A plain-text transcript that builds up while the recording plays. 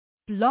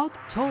Blog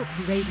Talk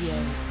Radio.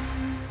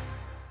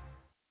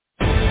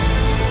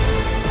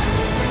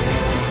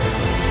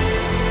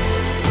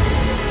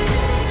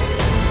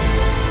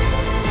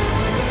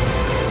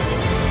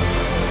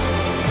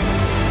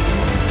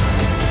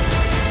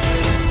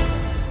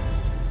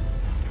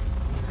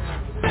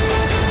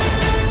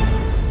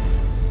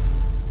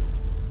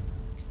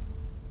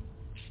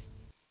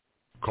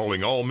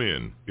 Calling all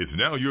men, it's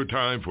now your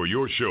time for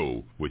your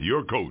show with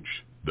your coach,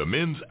 the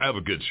Men's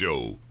Advocate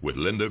Show with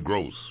Linda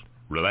Gross.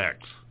 Relax,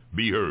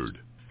 be heard,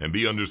 and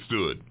be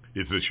understood.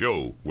 It's a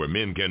show where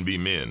men can be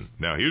men.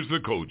 Now here's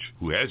the coach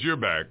who has your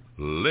back,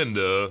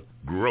 Linda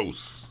Gross.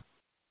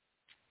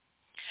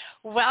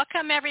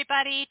 Welcome,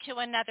 everybody, to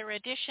another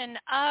edition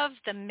of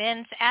the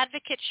Men's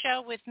Advocate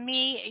Show with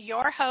me,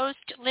 your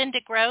host, Linda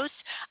Gross.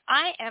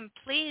 I am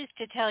pleased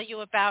to tell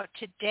you about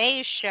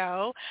today's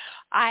show.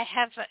 I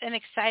have an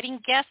exciting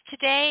guest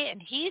today,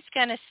 and he's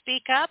going to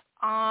speak up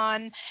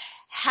on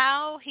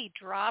how he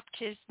dropped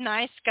his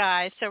nice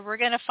guy. So we're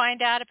going to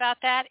find out about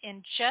that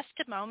in just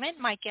a moment.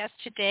 My guest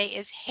today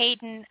is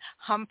Hayden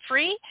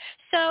Humphrey.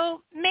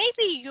 So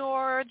maybe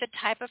you're the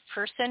type of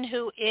person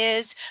who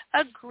is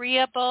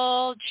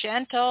agreeable,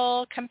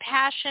 gentle,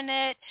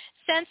 compassionate,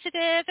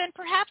 sensitive, and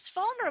perhaps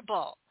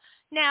vulnerable.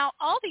 Now,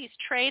 all these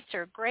traits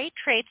are great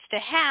traits to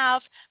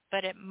have,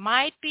 but it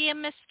might be a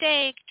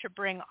mistake to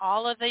bring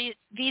all of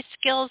these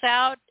skills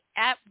out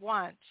at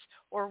once,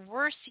 or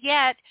worse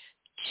yet,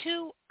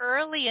 too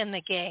early in the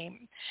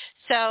game.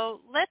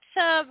 So let's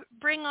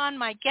bring on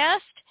my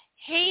guest,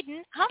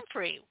 Hayden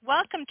Humphrey.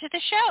 Welcome to the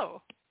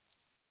show.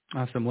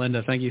 Awesome,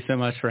 Linda. Thank you so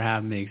much for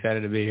having me.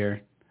 Excited to be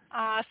here.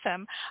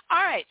 Awesome.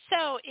 All right.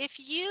 So if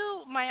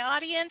you, my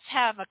audience,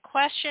 have a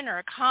question or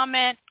a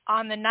comment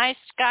on the nice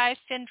guy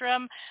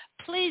syndrome,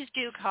 please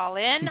do call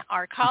in.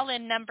 Our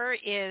call-in number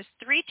is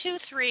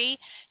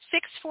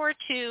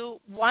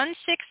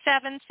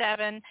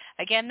 323-642-1677.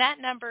 Again, that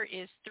number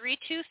is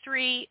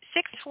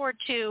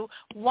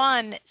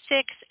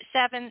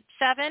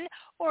 323-642-1677.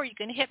 Or you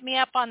can hit me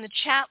up on the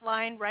chat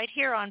line right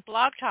here on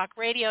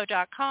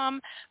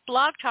blogtalkradio.com,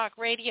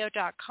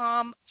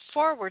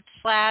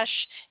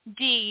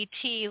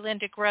 blogtalkradio.com/DT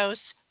Linda Gross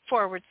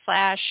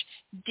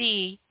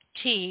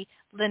 /DT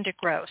Linda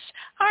Gross.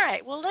 All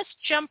right, well, let's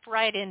jump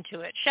right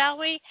into it, shall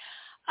we?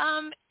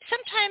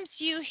 Sometimes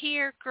you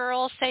hear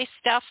girls say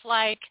stuff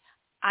like,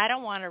 I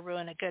don't want to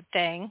ruin a good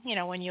thing, you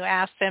know, when you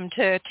ask them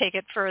to take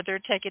it further,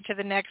 take it to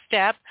the next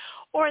step.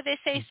 Or they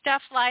say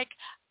stuff like,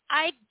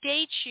 I'd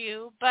date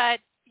you, but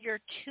you're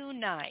too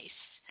nice.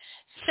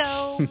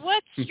 So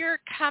what's your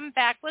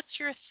comeback? What's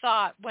your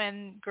thought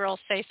when girls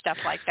say stuff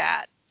like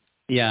that?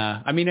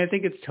 Yeah, I mean, I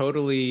think it's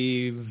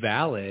totally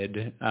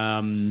valid.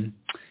 And,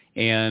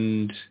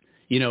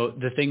 you know,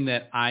 the thing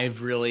that I've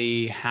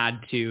really had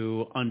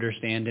to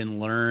understand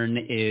and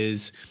learn is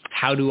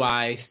how do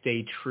I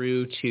stay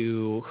true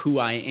to who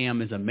I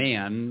am as a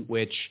man,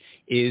 which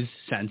is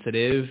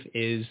sensitive,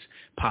 is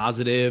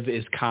positive,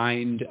 is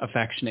kind,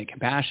 affectionate,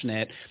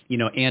 compassionate, you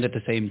know, and at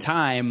the same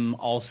time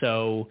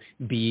also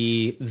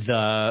be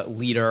the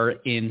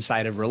leader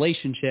inside of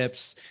relationships,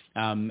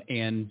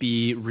 and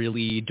be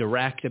really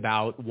direct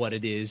about what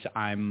it is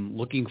I'm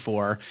looking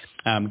for.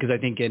 Because I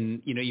think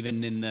in, you know,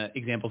 even in the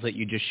examples that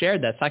you just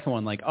shared, that second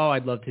one, like, oh,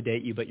 I'd love to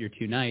date you, but you're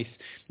too nice.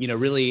 You know,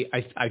 really,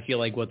 I feel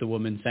like what the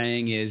woman's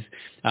saying is,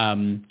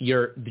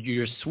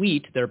 you're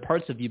sweet. There are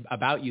parts of you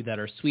about you that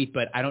are sweet,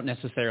 but I don't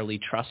necessarily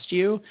trust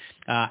you.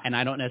 And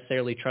I don't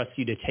necessarily trust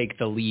you to take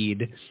the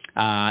lead,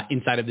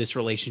 inside of this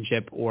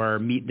relationship or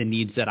meet the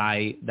needs that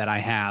I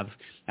have.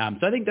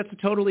 So I think that's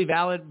a totally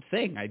valid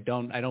thing. I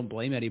don't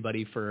blame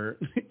anybody for,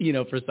 you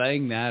know, for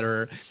saying that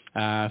or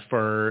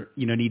for,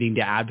 you know, needing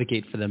to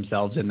advocate for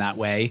themselves in that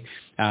way.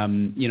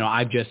 You know,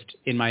 I've just,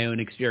 in my own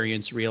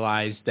experience,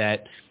 realized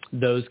that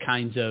those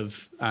kinds of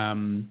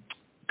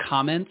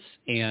comments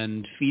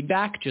and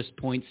feedback just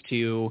points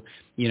to,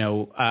 you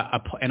know,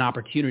 an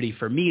opportunity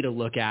for me to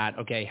look at,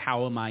 okay,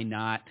 how am I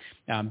not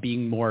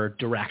being more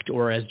direct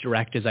or as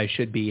direct as I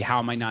should be? How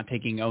am I not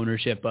taking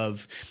ownership of,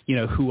 you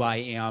know, who I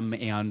am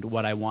and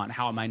what I want?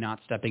 How am I not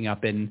stepping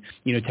up and,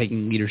 you know,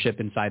 taking leadership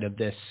inside of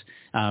this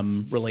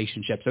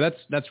relationship? So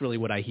that's really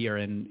what I hear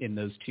in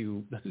those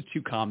two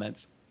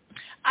comments.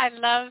 I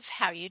love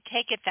how you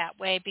take it that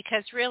way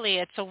because really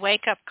it's a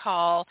wake-up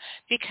call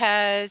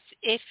because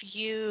if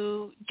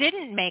you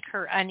didn't make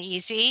her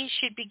uneasy,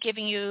 she'd be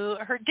giving you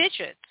her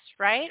digits,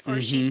 right?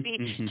 Or she'd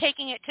be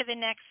taking it to the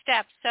next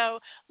step. So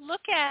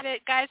look at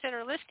it, guys that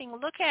are listening,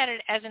 look at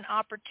it as an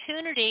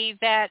opportunity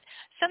that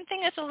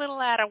something is a little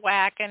out of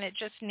whack and it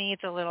just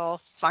needs a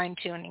little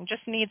fine-tuning,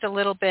 just needs a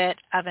little bit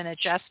of an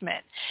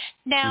adjustment.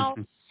 Now,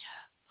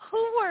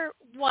 who or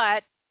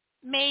what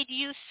made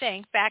you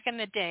think back in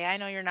the day, I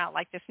know you're not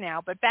like this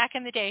now, but back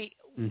in the day,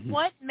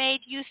 what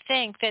made you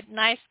think that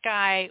nice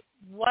guy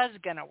was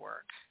going to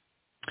work?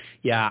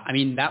 Yeah, I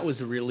mean, that was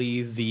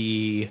really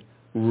the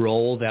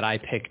role that I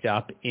picked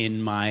up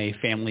in my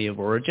family of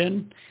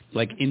origin.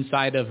 Like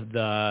inside of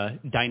the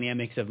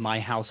dynamics of my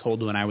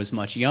household when I was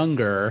much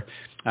younger,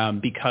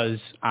 because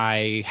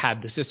I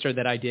had the sister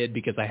that I did,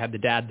 because I had the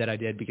dad that I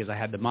did, because I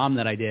had the mom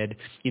that I did,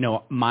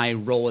 my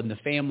role in the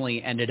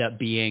family ended up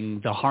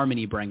being the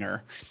harmony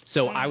bringer.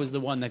 So I was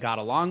the one that got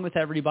along with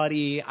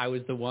everybody. I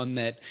was the one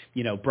that,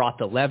 brought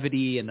the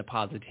levity and the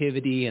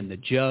positivity and the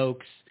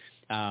jokes.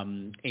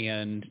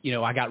 And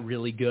I got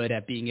really good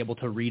at being able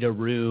to read a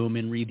room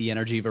and read the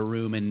energy of a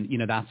room and,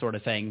 that sort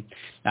of thing.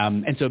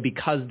 And so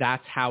because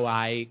that's how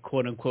I,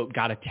 quote unquote,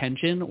 got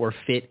attention or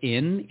fit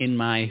in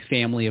my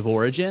family of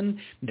origin,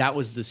 that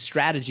was the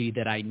strategy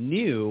that I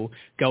knew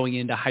going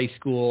into high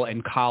school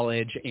and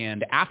college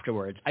and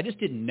afterwards. I just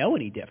didn't know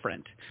any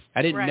different.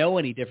 I didn't know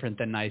any different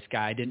than nice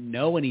guy. I didn't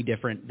know any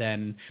different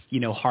than,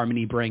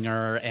 harmony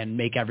bringer and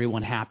make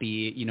everyone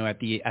happy,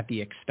 at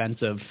the expense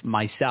of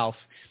myself.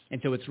 And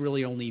so it's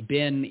really only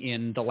been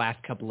in the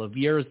last couple of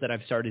years that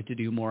I've started to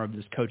do more of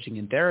this coaching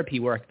and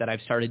therapy work that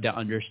I've started to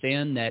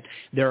understand that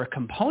there are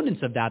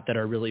components of that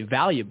are really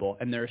valuable.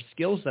 And there are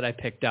skills that I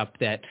picked up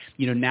that,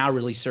 now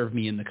really serve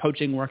me in the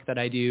coaching work that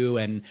I do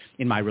and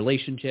in my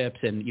relationships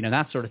and,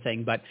 that sort of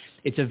thing. But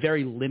it's a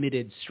very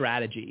limited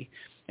strategy.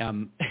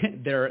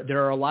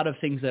 There are a lot of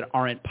things that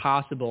aren't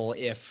possible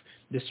if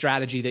the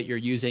strategy that you're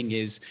using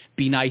is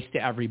be nice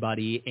to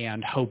everybody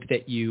and hope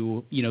that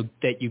you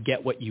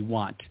get what you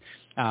want.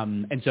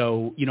 And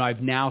so,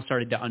 I've now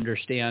started to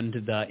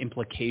understand the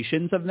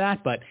implications of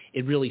that, but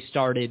it really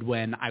started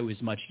when I was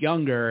much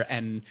younger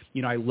and,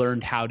 I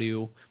learned how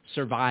to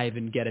survive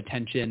and get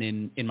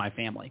attention in my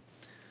family.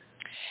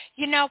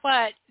 You know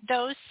what?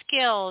 Those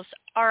skills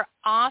are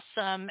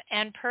awesome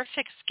and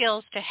perfect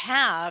skills to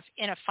have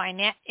in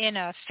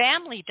a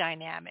family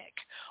dynamic.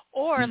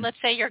 Or let's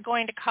say you're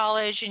going to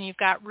college and you've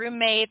got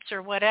roommates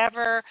or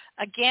whatever.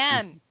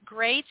 Again,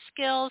 great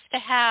skills to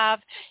have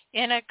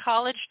in a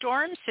college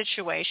dorm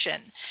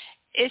situation.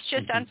 It's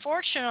just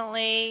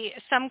unfortunately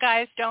some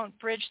guys don't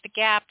bridge the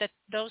gap that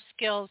those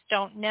skills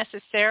don't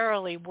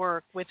necessarily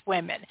work with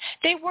women.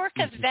 They work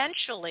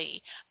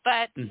eventually,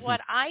 but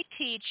what I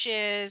teach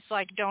is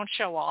like don't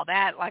show all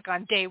that like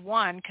on day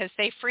one because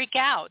they freak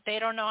out. They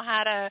don't know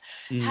how to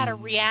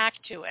react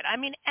to it. I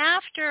mean,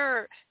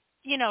 after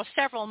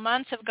several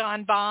months have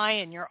gone by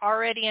and you're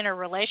already in a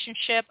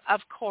relationship,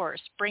 of course,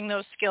 bring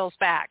those skills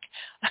back.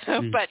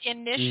 But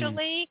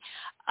initially,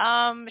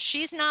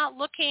 she's not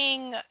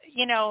looking,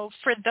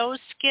 for those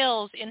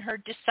skills in her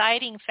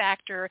deciding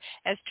factor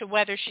as to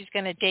whether she's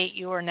going to date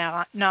you or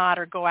not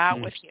or go out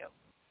with you.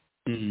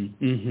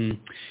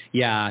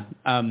 Yeah.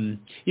 I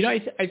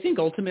think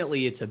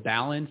ultimately it's a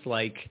balance.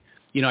 Like,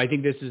 I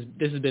think this has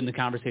been the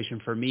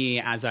conversation for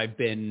me as I've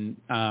been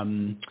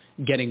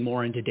getting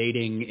more into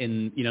dating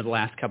in the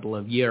last couple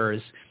of years,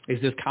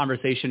 is this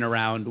conversation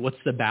around what's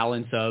the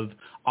balance of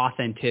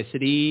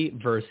authenticity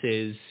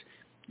versus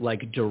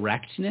like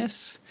directness,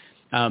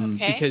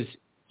 because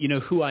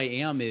who I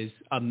am is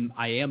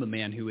I am a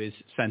man who is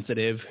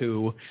sensitive,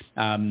 who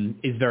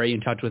is very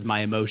in touch with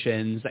my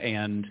emotions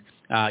and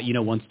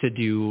wants to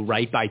do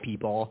right by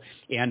people.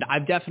 And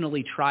I've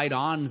definitely tried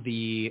on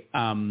the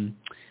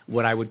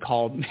what I would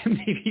call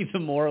maybe the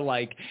more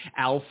like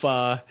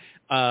alpha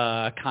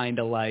kind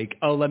of like,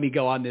 oh, let me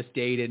go on this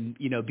date and,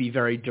 be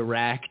very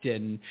direct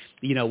and,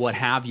 what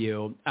have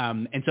you.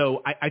 And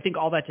so I think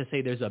all that to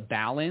say there's a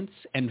balance.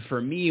 And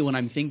for me, when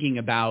I'm thinking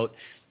about,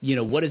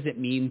 what does it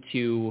mean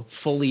to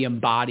fully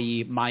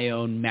embody my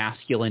own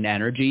masculine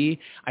energy?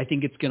 I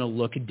think it's going to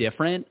look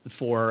different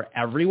for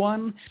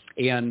everyone.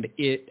 And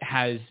it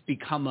has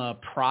become a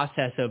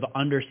process of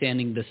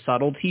understanding the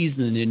subtleties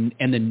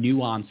and the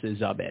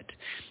nuances of it.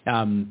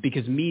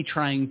 Because me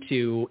trying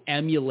to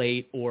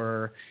emulate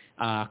or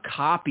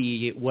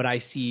copy what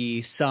I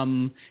see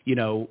some,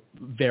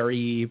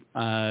 very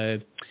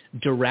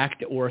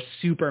direct or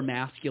super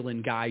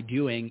masculine guy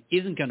doing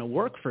isn't going to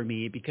work for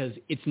me because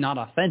it's not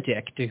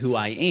authentic to who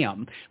I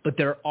am. But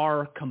there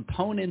are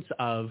components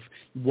of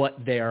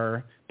what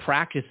they're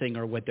practicing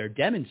or what they're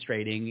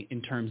demonstrating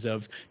in terms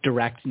of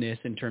directness,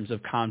 in terms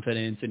of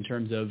confidence, in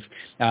terms of,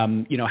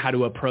 how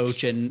to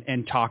approach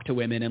and talk to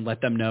women and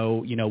let them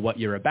know, what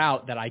you're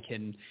about that I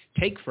can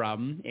take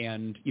from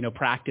and,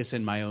 practice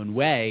in my own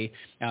way.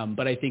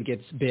 But I think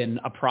it's been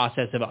a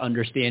process of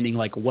understanding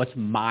like what's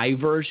my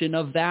version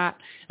of that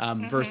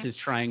versus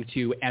trying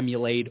to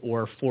emulate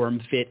or form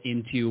fit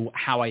into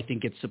how I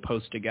think it's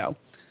supposed to go.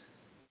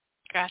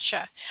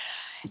 Gotcha.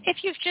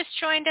 If you've just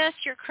joined us,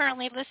 you're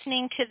currently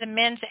listening to the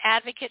Men's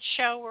Advocate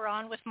Show. We're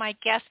on with my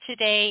guest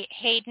today,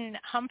 Hayden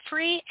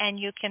Humphrey, and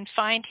you can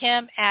find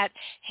him at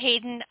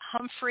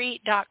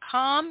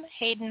haydenhumphrey.com,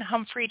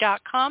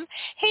 haydenhumphrey.com.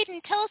 Hayden,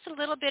 tell us a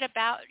little bit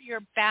about your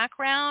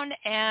background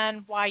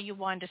and why you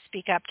wanted to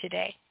speak up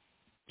today.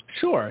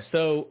 Sure.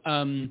 So,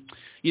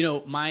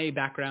 my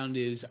background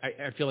is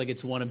I feel like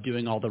it's one of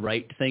doing all the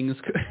right things,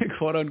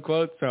 quote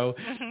unquote. So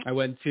I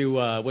went to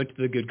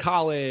the good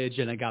college,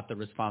 and I got the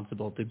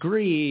responsible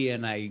degree,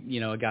 and I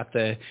got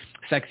the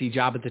sexy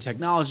job at the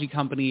technology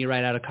company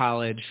right out of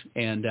college,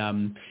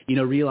 and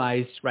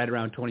realized right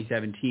around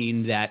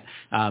 2017 that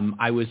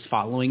I was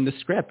following the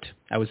script.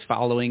 I was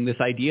following this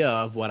idea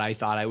of what I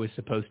thought I was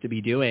supposed to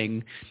be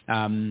doing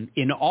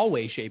in all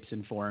ways, shapes,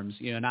 and forms,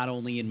 not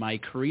only in my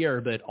career,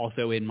 but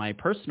also in my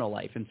personal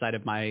life, inside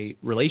of my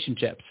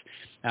relationships.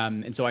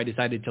 And so I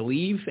decided to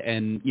leave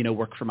and,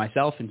 work for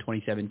myself in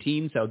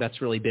 2017. So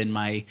that's really been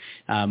my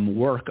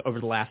work over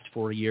the last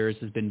 4 years,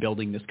 has been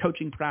building this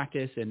coaching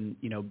practice and,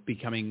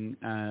 becoming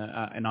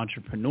an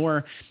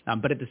entrepreneur.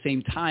 But at the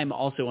same time,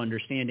 also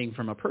understanding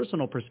from a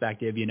personal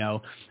perspective,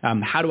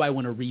 how do I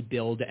want to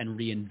rebuild and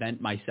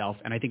reinvent myself?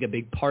 And I think a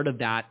big part of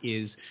that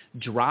is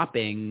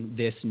dropping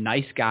this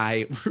nice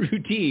guy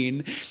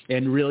routine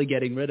and really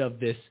getting rid of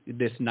this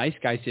nice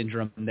guy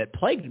syndrome that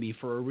plagued me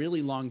for a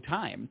really long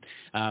time.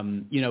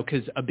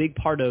 Because a big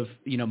part of,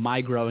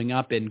 my growing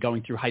up and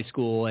going through high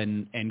school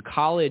and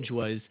college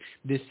was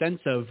this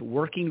sense of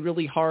working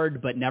really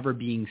hard but never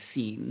being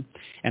seen.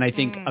 And I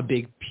think a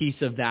big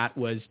piece of that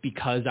was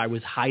because I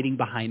was hiding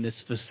behind this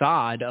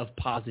facade of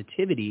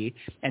positivity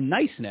and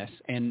niceness,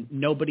 and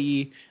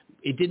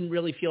it didn't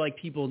really feel like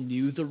people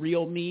knew the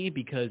real me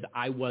because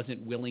I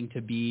wasn't willing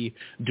to be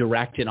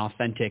direct and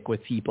authentic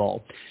with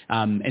people.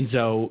 And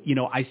so,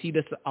 I see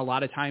this a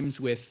lot of times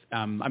with,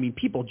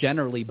 people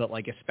generally, but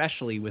like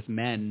especially with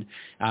men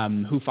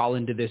who fall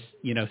into this,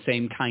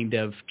 same kind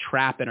of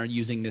trap and are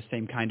using this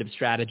same kind of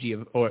strategy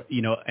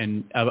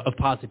of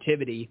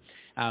positivity.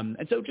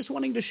 And so just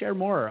wanting to share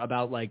more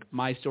about like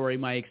my story,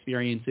 my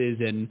experiences,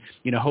 and,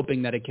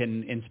 hoping that it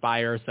can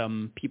inspire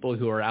some people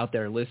who are out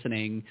there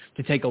listening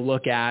to take a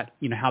look at,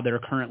 how they're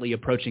currently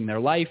approaching their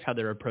life, how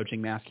they're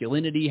approaching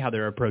masculinity, how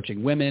they're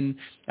approaching women,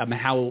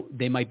 how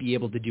they might be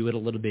able to do it a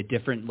little bit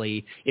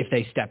differently if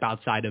they step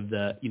outside of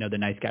the, the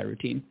nice guy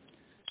routine.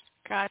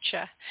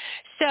 Gotcha.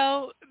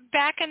 So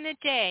back in the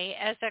day,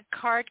 as a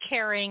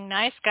card-carrying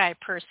nice guy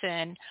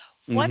person,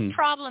 what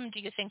problem do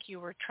you think you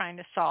were trying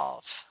to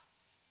solve?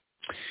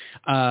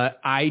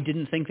 I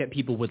didn't think that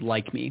people would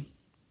like me.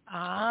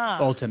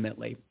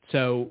 Ultimately.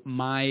 So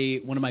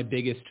one of my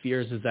biggest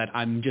fears is that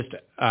I'm just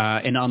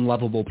an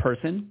unlovable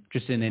person,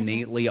 just an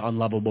innately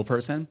unlovable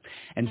person.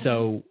 And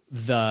so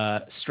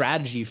the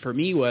strategy for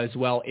me was,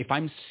 well, if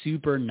I'm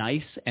super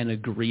nice and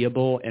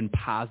agreeable and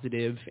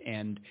positive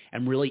and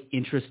I'm really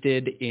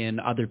interested in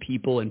other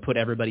people and put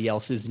everybody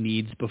else's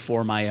needs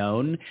before my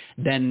own,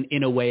 then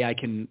in a way I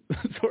can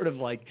sort of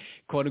like,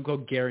 quote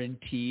unquote,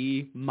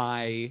 guarantee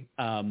my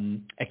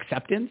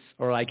acceptance,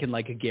 or I can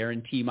like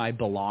guarantee my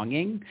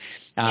belonging.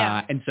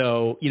 And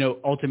so,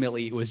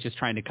 ultimately it was just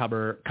trying to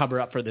cover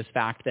up for this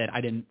fact that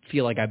I didn't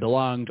feel like I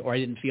belonged, or I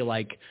didn't feel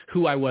like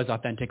who I was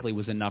authentically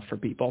was enough for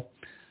people.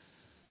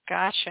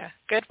 Gotcha.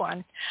 Good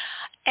one.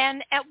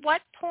 And at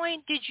what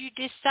point did you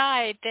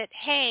decide that,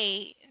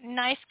 hey,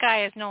 nice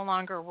guy is no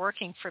longer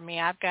working for me.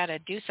 I've got to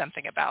do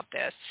something about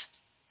this?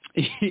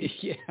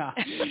 Yeah.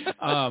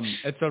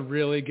 It's a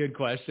really good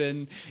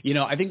question.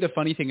 I think the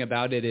funny thing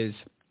about it is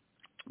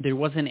there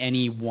wasn't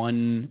any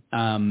one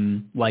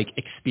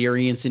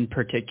experience in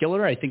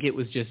particular. I think it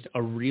was just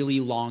a really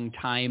long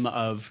time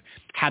of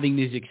having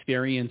these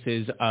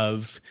experiences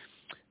of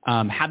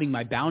having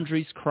my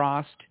boundaries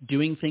crossed,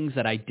 doing things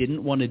that I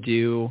didn't want to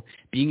do,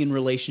 being in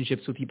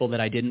relationships with people that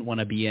I didn't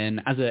want to be in.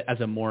 As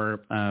a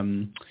more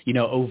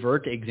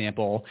overt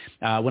example,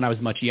 when I was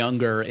much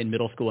younger in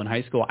middle school and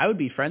high school, I would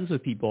be friends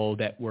with people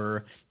that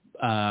were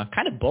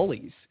kind of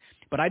bullies.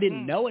 But I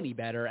didn't know any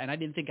better, and I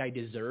didn't think I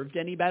deserved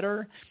any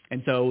better.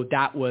 And so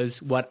that was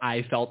what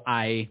I felt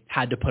I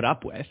had to put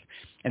up with.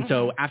 And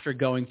so after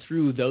going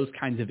through those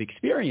kinds of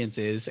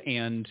experiences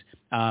and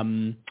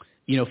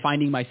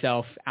finding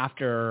myself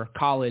after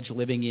college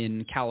living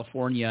in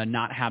California,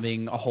 not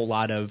having a whole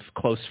lot of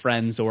close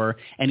friends or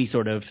any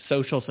sort of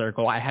social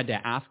circle, I had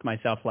to ask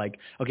myself, like,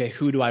 okay,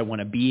 who do I want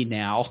to be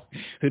now?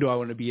 Who do I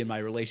want to be in my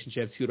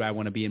relationships? Who do I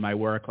want to be in my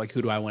work? Like,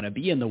 who do I want to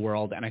be in the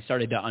world? And I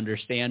started to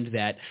understand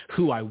that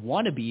who I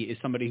want to be is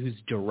somebody who's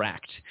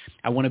direct.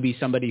 I want to be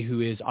somebody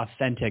who is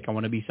authentic. I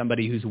want to be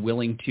somebody who's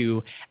willing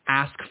to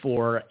ask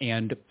for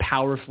and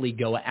powerfully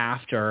go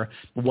after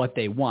what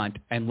they want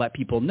and let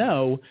people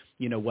know,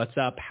 what's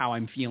up, how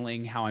I'm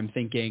feeling, how I'm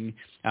thinking,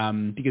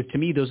 because to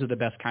me, those are the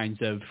best kinds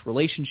of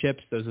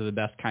relationships. Those are the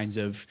best kinds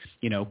of,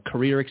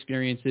 career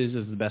experiences.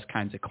 Those are the best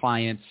kinds of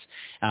clients.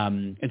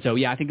 And so,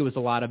 yeah, I think it was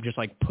a lot of just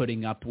like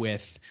putting up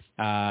with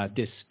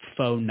this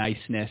faux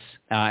niceness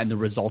and the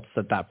results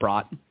that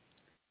brought.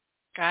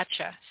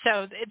 Gotcha.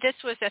 So this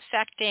was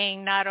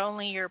affecting not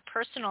only your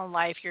personal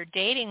life, your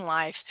dating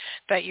life,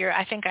 but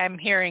I think I'm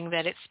hearing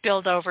that it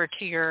spilled over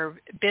to your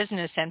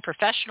business and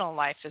professional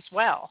life as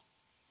well.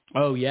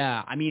 Oh,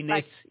 yeah. I mean,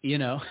 Like, it's,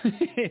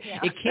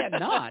 it can't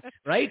not,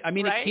 right? I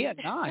mean, right? it can't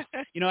not.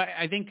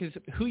 I think because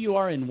who you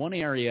are in one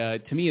area,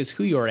 to me, is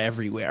who you are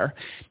everywhere.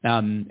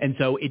 And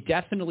so it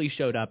definitely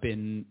showed up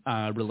in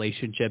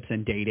relationships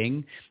and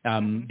dating,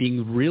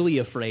 being really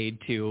afraid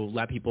to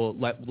let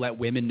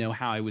women know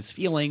how I was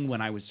feeling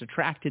when I was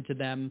attracted to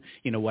them,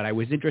 what I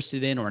was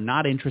interested in or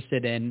not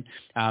interested in.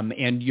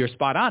 And you're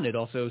spot on. It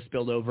also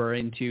spilled over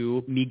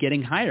into me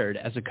getting hired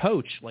as a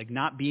coach, like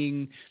not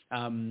being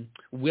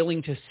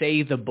willing to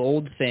say the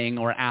bold thing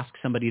or ask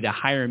somebody to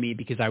hire me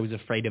because I was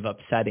afraid of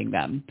upsetting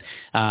them,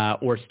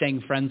 or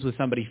staying friends with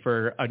somebody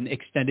for an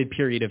extended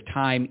period of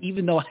time,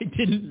 even though I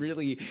didn't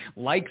really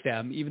like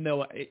them, even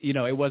though,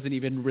 it wasn't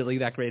even really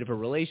that great of a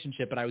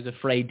relationship, but I was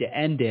afraid to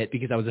end it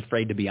because I was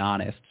afraid to be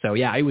honest. So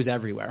yeah, it was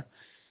everywhere.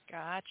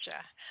 Gotcha.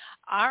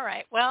 All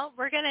right. Well,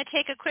 we're going to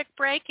take a quick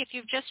break. If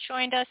you've just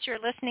joined us, you're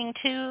listening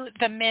to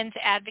the Men's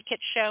Advocate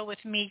Show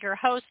with me, your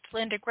host,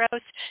 Linda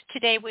Gross.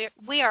 Today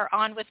we are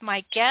on with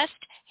my guest,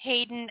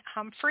 Hayden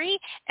Humphrey,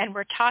 and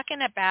we're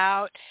talking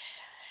about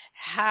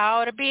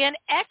how to be an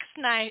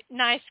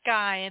ex-nice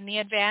guy and the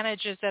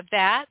advantages of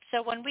that.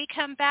 So when we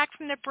come back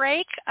from the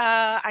break,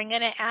 I'm going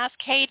to ask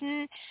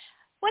Hayden,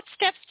 what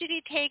steps did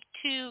he take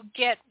to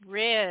get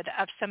rid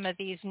of some of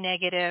these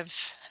negative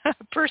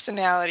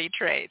personality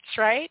traits,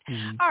 right?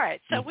 Mm-hmm. All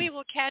right, so we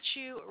will catch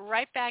you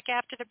right back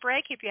after the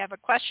break. If you have a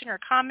question or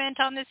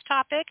comment on this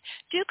topic,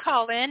 do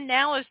call in.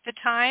 Now is the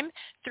time,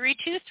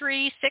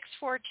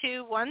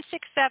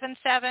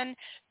 323-642-1677,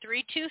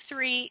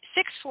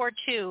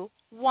 323-642-1677.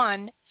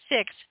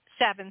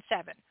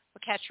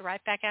 We'll catch you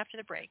right back after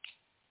the break.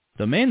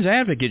 The Men's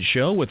Advocate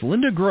Show with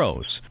Linda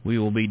Gross. We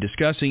will be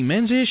discussing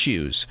men's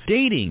issues,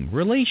 dating,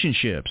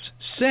 relationships,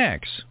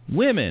 sex,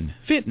 women,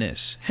 fitness,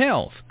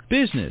 health,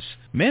 business,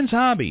 men's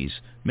hobbies,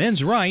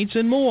 men's rights,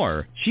 and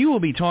more. She will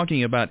be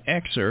talking about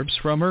excerpts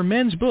from her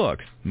men's book,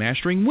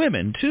 Mastering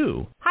Women,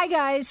 too. Hi,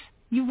 guys.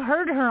 You've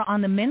heard her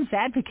on the Men's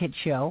Advocate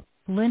Show.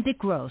 Linda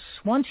Gross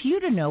wants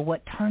you to know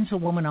what turns a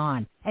woman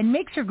on and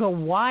makes her go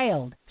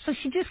wild, so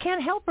she just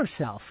can't help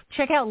herself.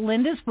 Check out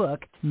Linda's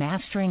book,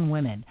 Mastering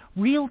Women,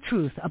 Real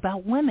Truth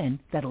About Women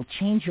That'll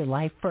Change Your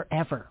Life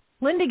Forever.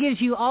 Linda gives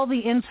you all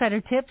the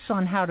insider tips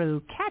on how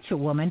to catch a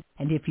woman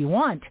and, if you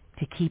want,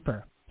 to keep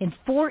her. In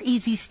 4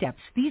 easy steps,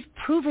 these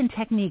proven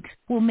techniques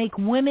will make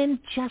women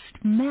just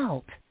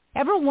melt.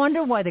 Ever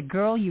wonder why the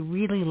girl you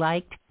really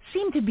liked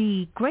seemed to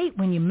be great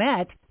when you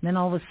met, then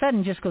all of a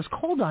sudden just goes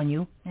cold on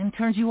you and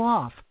turns you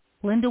off?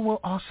 Linda will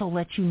also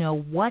let you know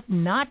what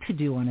not to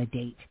do on a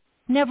date.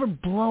 Never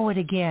blow it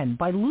again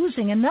by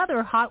losing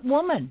another hot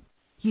woman.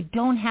 You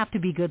don't have to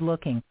be good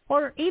looking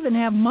or even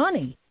have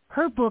money.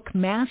 Her book,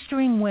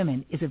 Mastering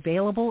Women, is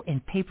available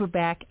in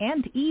paperback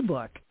and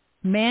ebook.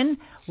 Men,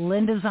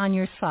 Linda's on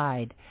your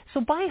side.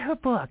 So buy her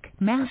book,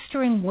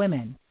 Mastering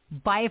Women.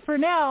 Buy it for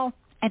now.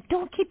 And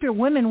don't keep your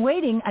women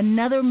waiting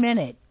another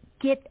minute.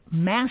 Get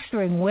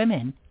Mastering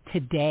Women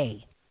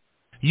today.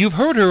 You've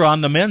heard her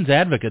on the Men's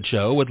Advocate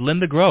Show with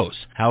Linda Gross.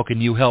 How can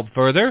you help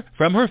further?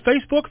 From her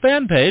Facebook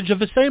fan page of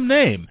the same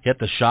name. Hit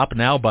the Shop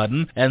Now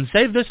button and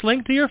save this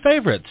link to your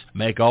favorites.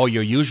 Make all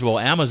your usual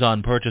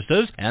Amazon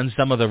purchases, and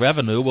some of the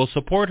revenue will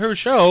support her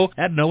show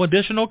at no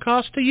additional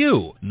cost to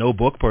you. No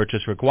book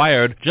purchase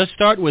required. Just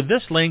start with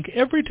this link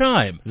every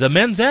time. The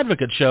Men's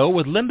Advocate Show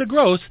with Linda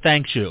Gross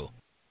thanks you.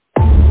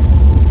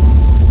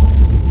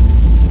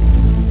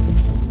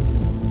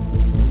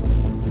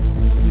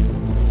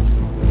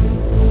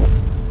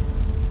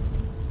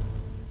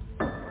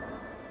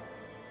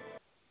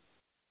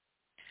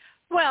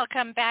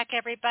 Welcome back,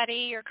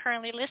 everybody. You're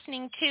currently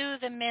listening to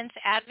the Men's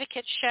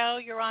Advocate Show.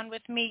 You're on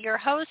with me, your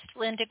host,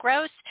 Linda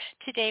Gross.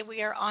 Today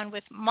we are on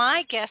with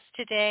my guest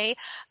today,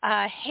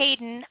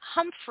 Hayden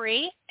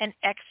Humphrey, an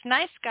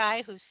ex-nice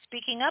guy who's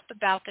speaking up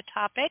about the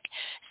topic.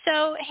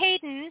 So,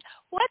 Hayden,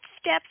 what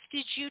steps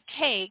did you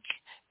take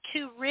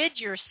to rid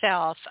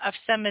yourself of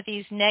some of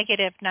these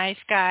negative nice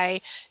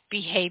guy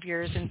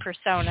behaviors and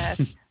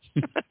personas?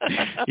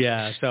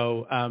 Yeah,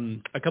 so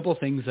a couple of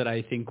things that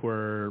I think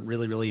were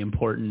really, really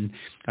important.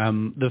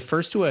 The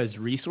first was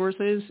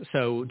resources,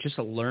 so just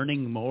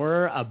learning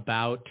more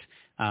about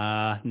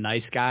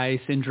nice guy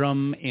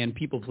syndrome and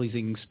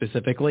people-pleasing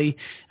specifically.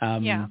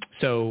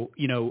 So,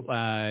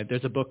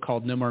 there's a book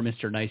called No More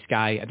Mr. Nice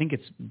Guy. I think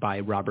it's by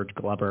Robert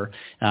Glover.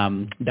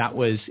 That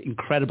was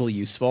incredibly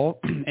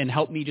useful and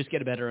helped me just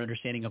get a better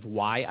understanding of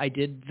why I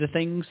did the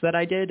things that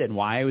I did and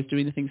why I was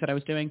doing the things that I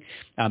was doing,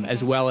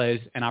 as well as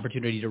an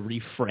opportunity to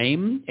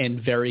reframe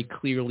and very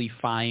clearly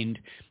find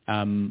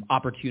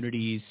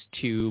opportunities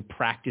to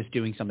practice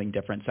doing something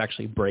different. So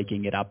actually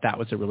breaking it up. That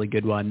was a really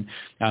good one.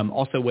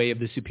 Also Way of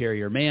the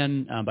Superior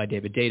Man by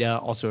David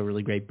Deida, also a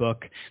really great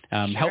book.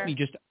 Helped me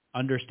just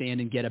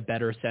understand and get a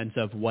better sense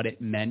of what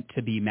it meant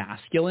to be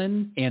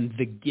masculine and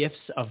the gifts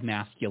of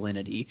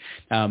masculinity,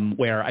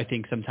 where I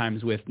think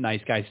sometimes with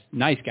nice guys,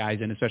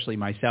 and especially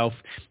myself,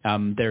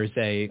 there's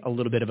a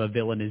little bit of a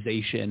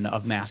villainization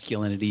of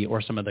masculinity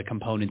or some of the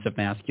components of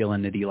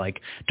masculinity like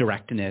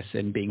directness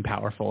and being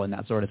powerful and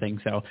that sort of thing.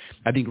 So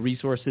I think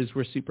resources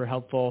were super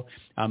helpful.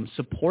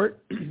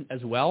 Support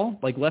as well,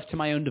 like left to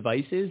my own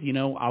devices,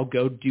 I'll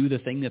go do the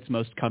thing that's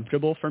most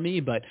comfortable for me.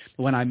 But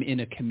when I'm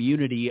in a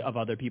community of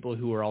other people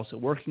who are also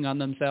working on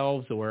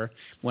themselves, or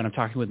when I'm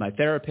talking with my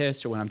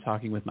therapist, or when I'm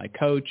talking with my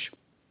coach,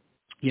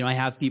 I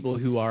have people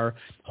who are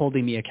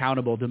holding me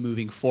accountable to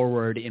moving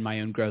forward in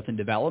my own growth and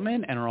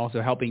development and are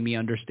also helping me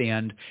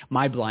understand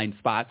my blind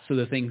spots. So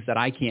the things that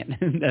I can't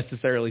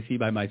necessarily see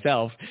by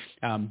myself,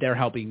 they're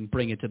helping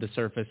bring it to the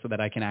surface so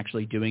that I can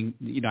actually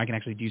I can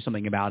actually do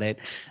something about it.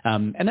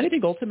 And then I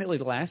think ultimately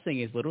the last thing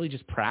is literally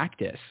just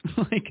practice.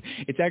 Like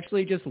it's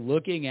actually just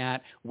looking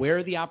at where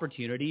are the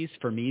opportunities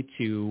for me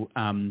to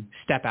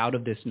step out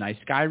of this nice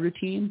guy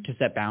routine, to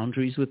set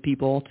boundaries with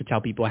people, to tell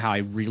people how I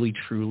really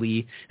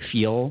truly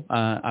feel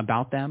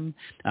about them,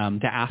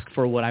 to ask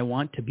for what I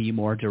want, to be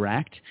more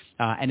direct,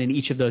 and in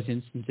each of those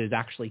instances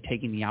actually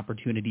taking the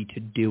opportunity to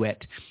do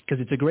it,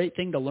 because it's a great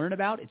thing to learn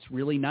about. It's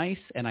really nice,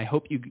 and I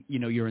hope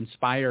you're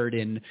inspired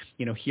in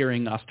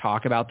hearing us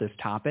talk about this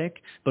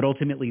topic, but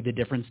ultimately the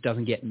difference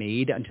doesn't get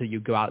made until you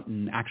go out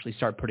and actually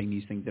start putting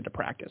these things into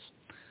practice.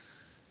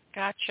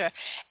 Gotcha.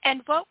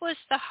 And what was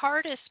the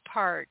hardest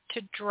part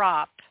to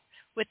drop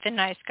with the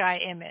nice guy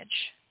image?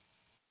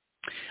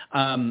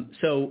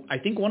 So I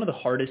think one of the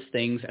hardest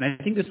things, and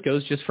I think this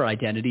goes just for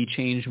identity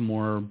change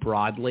more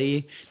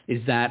broadly,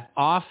 is that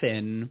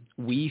often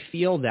we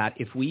feel that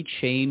if we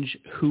change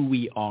who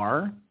we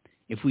are,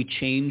 if we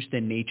change the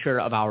nature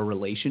of our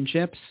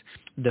relationships,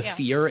 the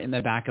fear in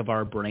the back of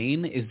our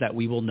brain is that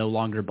we will no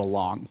longer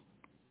belong.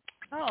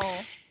 Oh.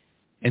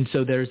 And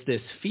so there's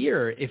this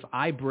fear, if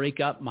I break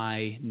up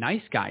my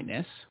nice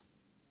guyness,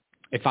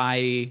 if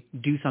I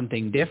do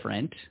something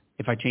different,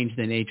 if I change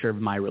the nature of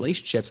my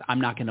relationships,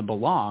 I'm not going to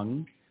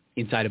belong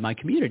inside of my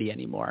community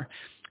anymore.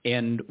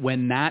 And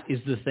when that is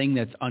the thing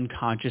that's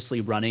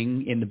unconsciously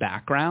running in the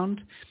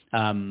background,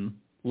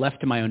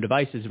 left to my own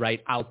devices,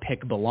 right, I'll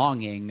pick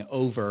belonging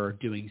over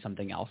doing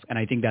something else. And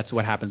I think that's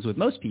what happens with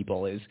most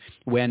people is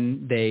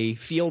when they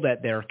feel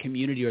that their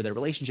community or their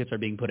relationships are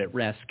being put at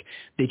risk,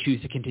 they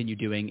choose to continue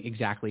doing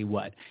exactly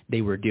what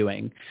they were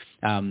doing.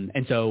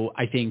 And so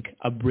I think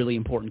a really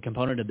important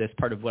component of this,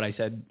 part of what I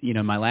said,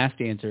 my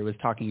last answer was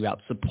talking about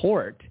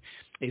support,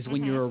 is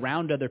when you're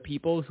around other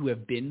people who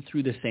have been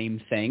through the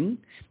same thing.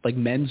 Like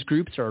men's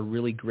groups are a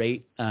really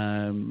great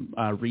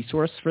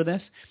resource for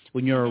this.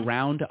 When you're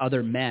around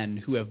other men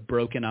who have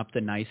broken up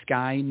the nice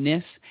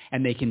guy-ness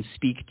and they can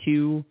speak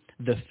to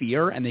the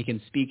fear and they can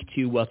speak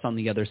to what's on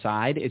the other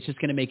side, it's just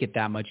going to make it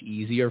that much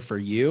easier for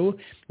you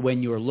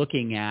when you're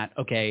looking at,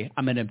 okay,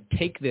 I'm going to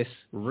take this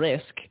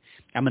risk.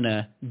 I'm going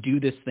to do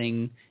this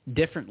thing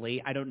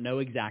differently. I don't know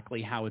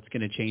exactly how it's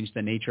going to change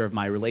the nature of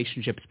my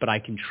relationships, but I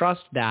can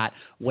trust that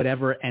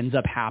whatever ends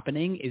up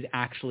happening is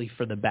actually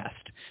for the best,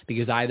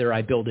 because either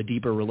I build a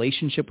deeper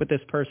relationship with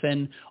this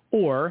person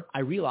or I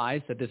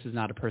realize that this is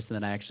not a person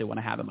that I actually want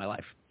to have in my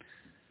life.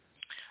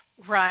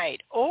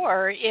 Right.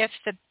 Or if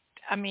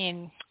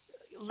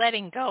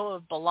letting go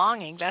of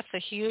belonging, that's a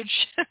huge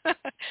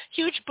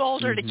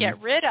boulder to get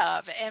rid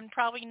of, and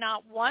probably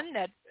not one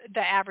that the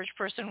average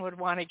person would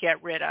want to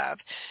get rid of.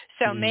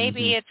 So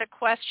maybe it's a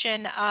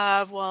question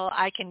of, well,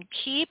 I can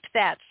keep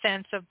that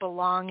sense of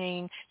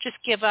belonging, just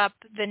give up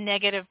the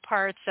negative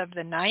parts of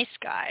the nice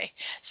guy.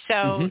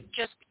 So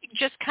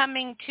just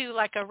coming to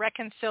like a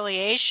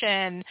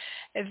reconciliation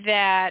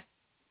that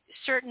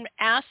certain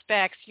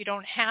aspects you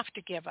don't have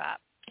to give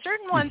up.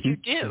 Certain ones you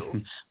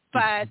do.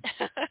 But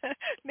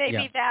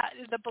maybe that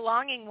the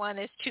belonging one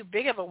is too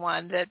big of a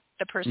one that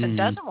the person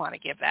doesn't want to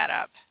give that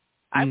up.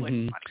 I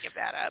wouldn't want to give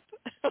that up.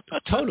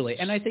 Totally.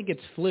 And I think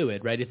it's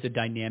fluid, right? It's a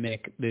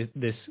dynamic,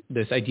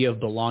 this idea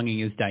of belonging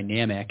is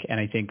dynamic. And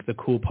I think the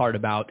cool part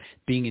about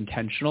being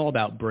intentional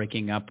about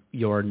breaking up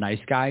your nice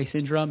guy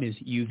syndrome is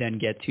you then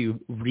get to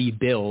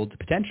rebuild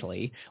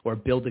potentially or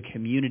build a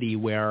community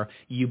where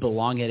you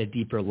belong at a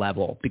deeper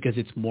level because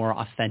it's more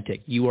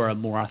authentic. You are a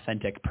more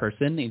authentic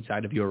person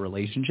inside of your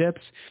relationships.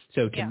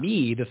 So to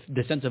me,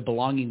 the sense of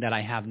belonging that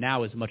I have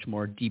now is much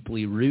more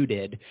deeply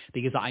rooted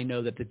because I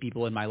know that the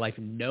people in my life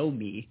know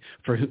me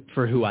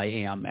for who I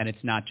am, and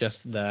it's not just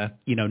the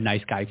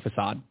nice guy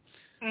facade.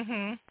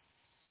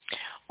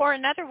 Or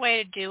another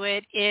way to do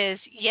it is,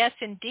 yes,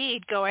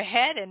 indeed, go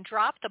ahead and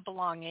drop the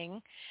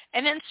belonging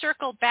and then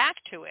circle back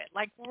to it.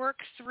 Like work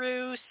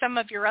through some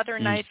of your other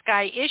nice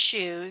guy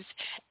issues,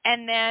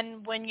 and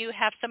then when you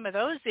have some of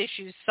those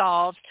issues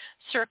solved,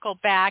 circle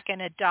back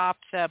and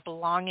adopt the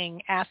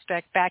belonging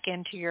aspect back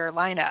into your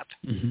lineup.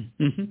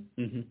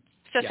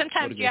 So Yeah,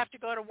 sometimes totally. you have to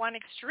go to one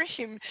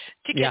extreme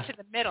to get to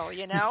the middle,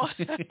 you know?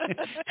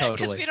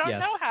 Totally.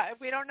 Because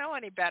we don't know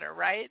any better,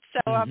 right?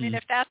 So I mean, Mhm.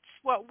 if that's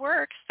what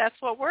works, that's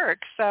what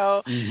works.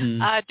 So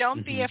Mhm.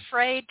 don't be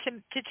afraid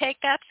to take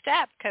that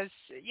step, because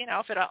you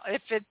know,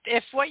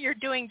 if what you're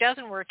doing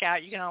doesn't work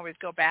out, you can always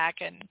go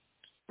back and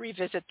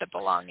revisit the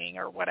belonging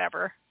or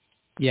whatever.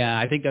 Yeah,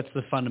 I think that's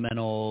the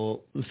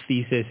fundamental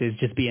thesis, is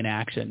just be in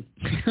action.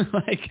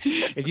 Like,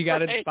 if you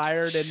got Right.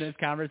 inspired in this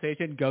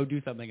conversation, go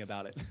do something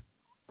about it.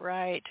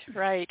 Right.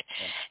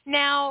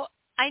 Now,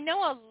 I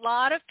know a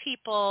lot of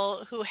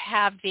people who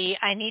have the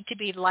I need to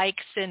be like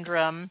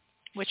syndrome,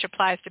 which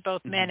applies to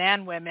both men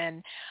and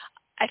women.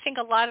 I think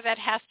a lot of that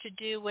has to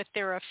do with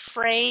they're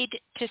afraid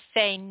to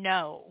say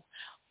no.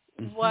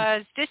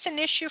 Was this an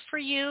issue for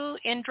you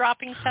in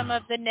dropping some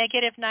of the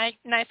negative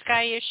nice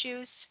guy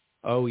issues?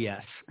 Oh,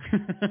 yes.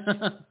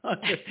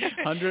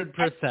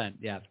 100%,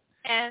 yeah.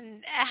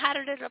 And how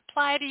did it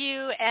apply to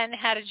you, and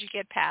how did you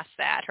get past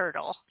that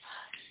hurdle?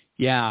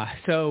 Yeah.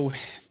 So,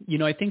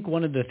 I think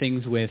one of the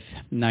things with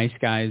nice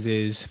guys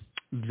is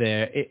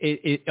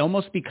it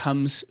almost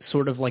becomes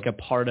sort of like a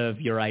part of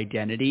your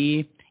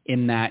identity,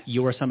 in that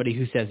you're somebody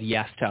who says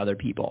yes to other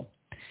people.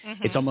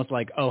 It's almost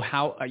like,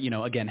 how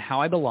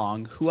I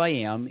belong, who I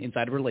am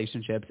inside of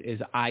relationships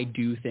is I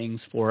do things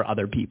for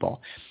other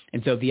people.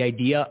 And so the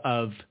idea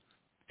of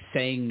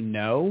saying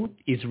no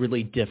is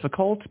really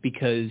difficult,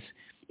 because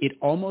it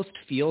almost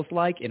feels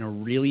like, in a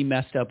really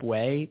messed up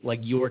way, like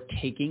you're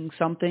taking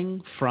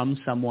something from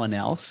someone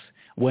else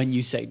when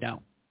you say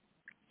no.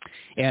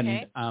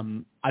 And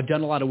I've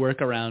done a lot of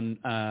work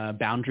around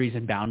boundaries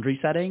and boundary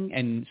setting.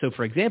 And so,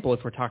 for example,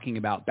 if we're talking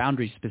about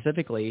boundaries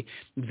specifically,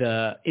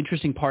 the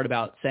interesting part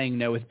about saying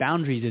no with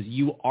boundaries is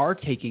you are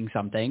taking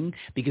something,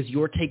 because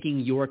you're taking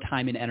your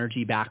time and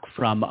energy back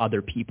from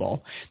other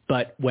people.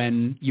 But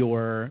when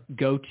your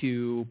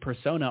go-to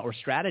persona or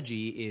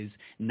strategy is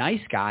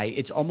nice guy,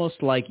 it's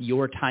almost like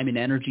your time and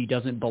energy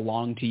doesn't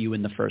belong to you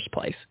in the first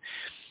place.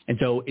 And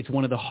so it's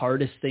one of the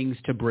hardest things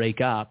to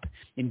break up,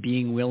 in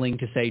being willing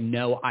to say,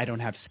 no, I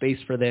don't have space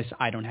for this.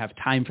 I don't have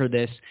time for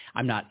this.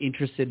 I'm not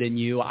interested in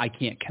you. I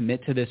can't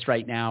commit to this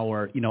right now,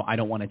 or, I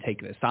don't want to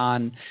take this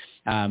on,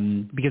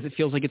 because it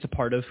feels like it's a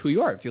part of who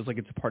you are. It feels like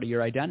it's a part of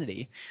your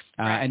identity.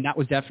 And that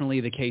was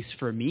definitely the case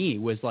for me,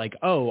 was like,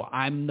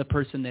 I'm the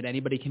person that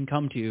anybody can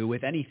come to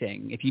with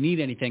anything. If you need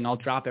anything, I'll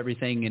drop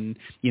everything and,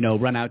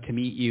 run out to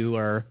meet you,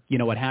 or,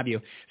 what have you.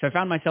 So I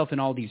found myself in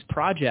all these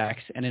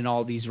projects and in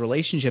all these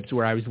relationships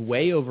where I was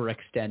way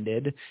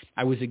overextended.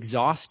 I was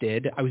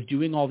exhausted. I was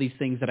doing all these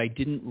things that I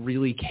didn't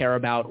really care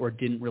about or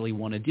didn't really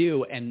want to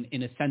do. And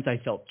in a sense, I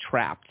felt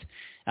trapped.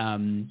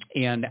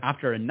 And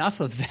after enough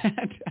of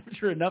that,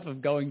 after enough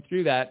of going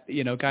through that,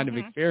 kind of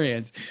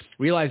experience,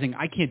 realizing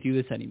I can't do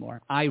this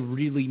anymore. I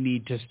really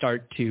need to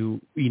start to,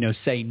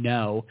 say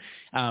no.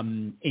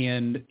 And,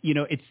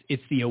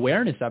 it's the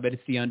awareness of it.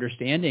 It's the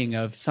understanding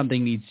of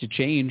something needs to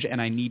change,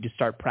 and I need to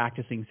start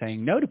practicing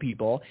saying no to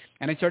people.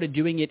 And I started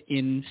doing it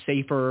in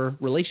safer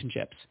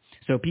relationships.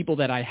 So people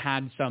that I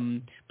had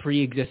some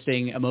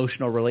pre-existing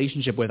emotional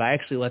relationship with, I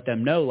actually let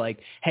them know, like,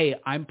 hey,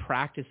 I'm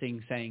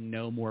practicing saying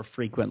no more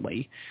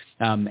frequently.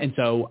 And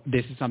so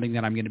this is something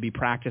that I'm going to be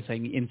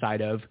practicing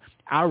inside of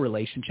our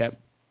relationship.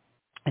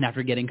 And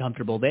after getting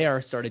comfortable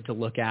there, started to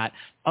look at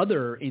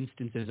other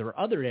instances or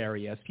other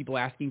areas, people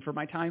asking for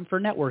my time for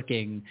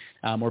networking,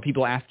 or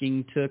people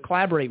asking to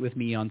collaborate with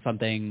me on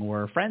something,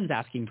 or friends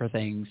asking for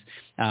things,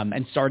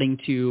 and starting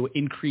to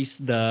increase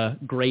the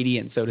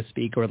gradient, so to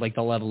speak, or like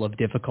the level of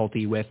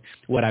difficulty with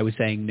what I was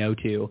saying no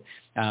to.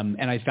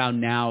 And I found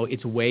now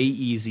it's way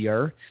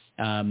easier.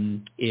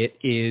 It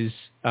is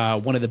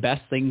one of the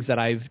best things that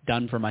I've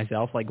done for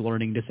myself, like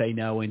learning to say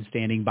no and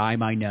standing by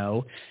my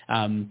no,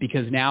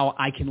 because now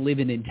I can live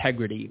in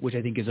integrity, which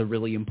I think is a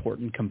really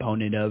important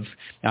component of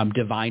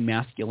divine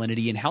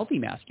masculinity and healthy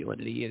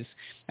masculinity, is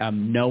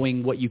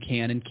knowing what you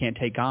can and can't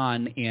take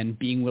on, and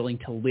being willing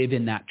to live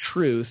in that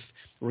truth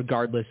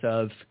regardless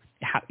of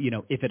how,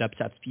 if it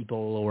upsets people,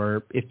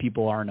 or if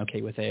people aren't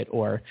okay with it,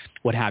 or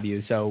what have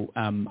you. So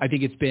I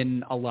think it's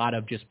been a lot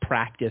of just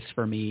practice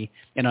for me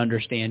in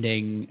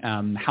understanding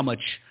how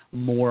much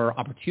more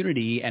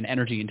opportunity and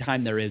energy and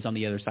time there is on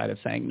the other side of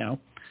saying no.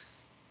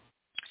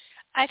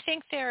 I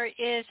think there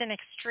is an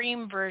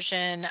extreme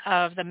version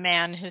of the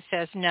man who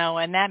says no,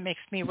 and that makes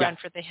me run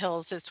for the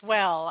hills as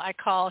well. I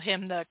call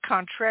him the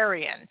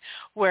contrarian,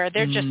 where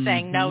they're just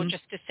saying no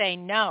just to say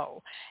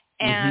no.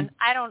 And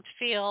I don't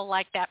feel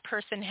like that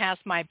person has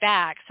my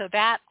back, so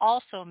that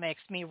also makes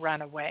me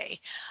run away.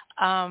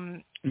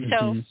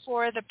 So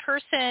for the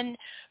person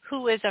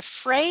who is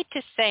afraid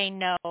to say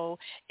no,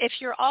 if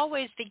you're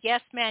always the yes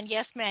man,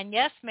 yes man,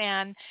 yes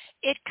man,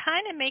 it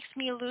kind of makes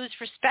me lose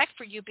respect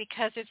for you,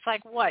 because it's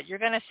like, what, you're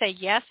going to say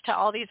yes to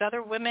all these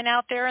other women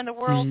out there in the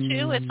world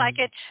too? It's like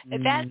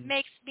that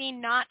makes me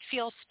not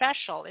feel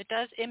special.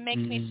 It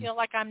makes me feel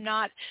like I'm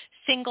not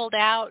singled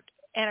out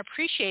and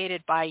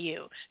appreciated by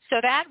you. So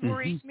that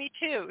worries me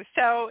too.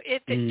 So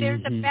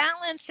there's a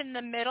balance in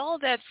the middle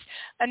that's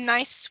a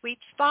nice sweet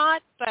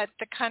spot, but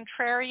the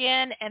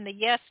contrarian and the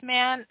yes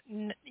man,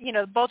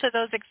 both of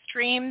those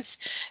extremes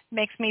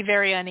makes me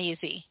very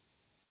uneasy.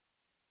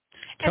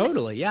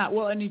 Totally, yeah.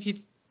 Well, and if you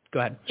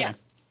go ahead. Yeah.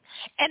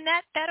 And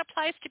that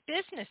applies to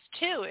business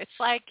too. It's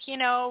like,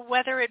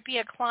 whether it be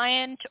a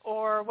client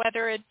or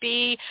whether it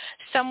be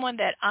someone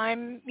that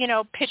I'm,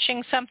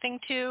 pitching something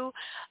to,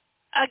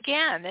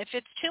 again, if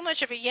it's too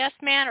much of a yes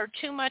man or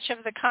too much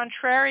of the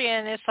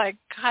contrarian, it's like,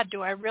 God,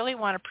 do I really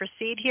want to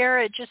proceed here?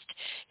 It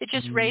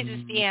just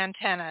raises the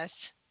antennas.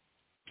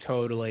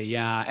 Totally,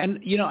 yeah. And,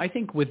 I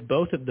think with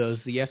both of those,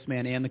 the yes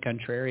man and the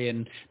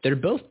contrarian, they're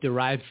both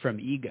derived from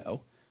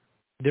ego.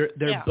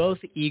 They're both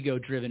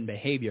ego-driven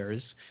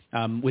behaviors.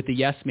 With the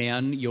yes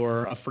man,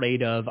 you're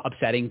afraid of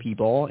upsetting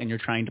people, and you're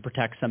trying to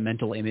protect some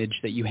mental image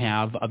that you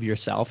have of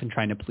yourself and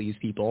trying to please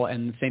people.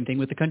 And the same thing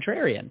with the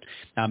contrarian.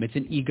 It's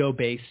an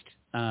ego-based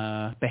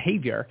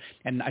behavior.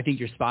 And I think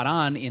you're spot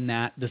on in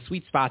that the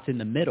sweet spot's in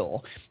the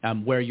middle,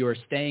 where you're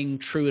staying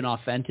true and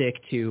authentic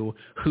to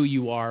who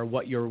you are,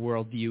 what your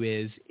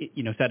worldview is,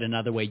 said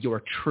another way,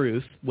 your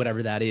truth,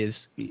 whatever that is,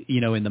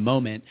 in the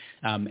moment.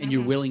 And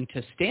you're willing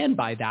to stand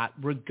by that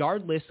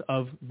regardless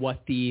of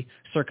what the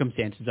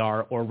circumstances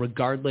are or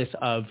regardless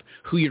of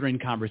who you're in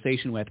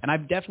conversation with. And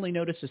I've definitely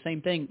noticed the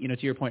same thing,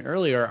 to your point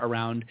earlier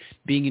around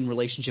being in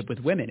relationship with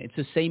women. It's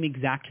the same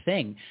exact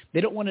thing.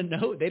 They don't want to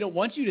know. They don't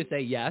want you to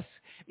say yes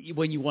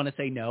when you want to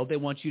say no. They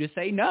want you to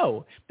say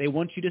no. They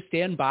want you to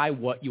stand by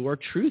what your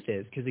truth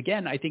is. Because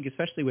again, I think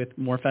especially with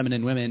more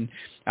feminine women,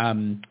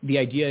 the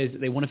idea is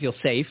that they want to feel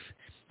safe.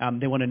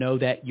 They want to know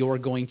that you're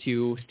going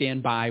to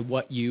stand by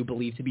what you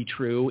believe to be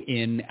true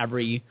in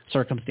every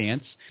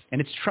circumstance. And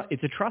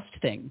it's a trust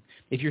thing.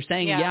 If you're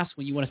saying yes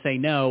when you want to say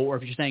no, or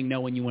if you're saying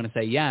no when you want to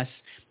say yes,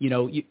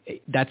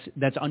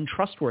 that's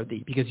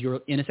untrustworthy because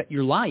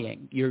you're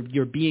lying.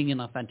 You're being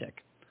inauthentic.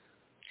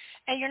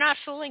 And you're not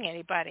fooling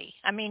anybody.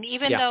 I mean,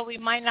 even though we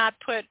might not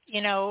put,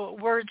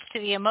 words to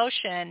the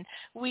emotion,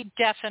 we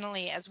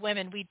definitely, as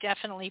women, we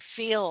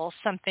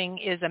something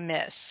is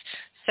amiss.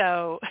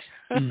 So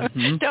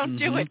don't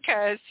do it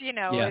because,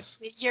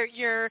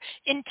 your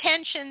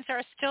intentions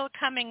are still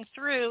coming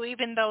through,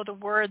 even though the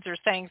words are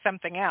saying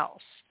something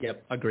else.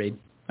 Yep, agreed.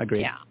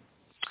 Yeah.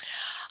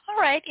 All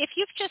right. If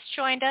you've just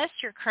joined us,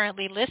 you're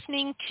currently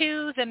listening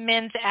to the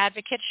Men's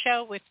Advocate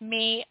Show with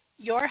me,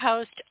 your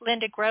host,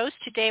 Linda Gross.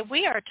 Today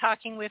we are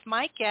talking with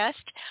my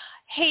guest,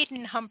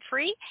 Hayden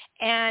Humphrey,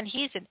 and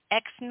he's an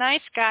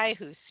ex-nice guy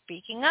who's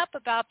speaking up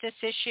about this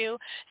issue.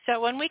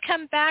 So when we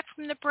come back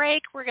from the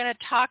break, we're going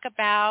to talk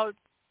about,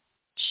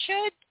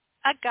 should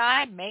a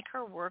guy make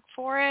her work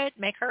for it,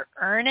 make her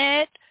earn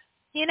it?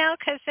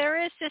 Because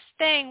there is this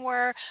thing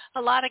where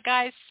a lot of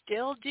guys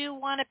still do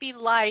want to be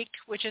liked,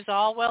 which is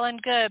all well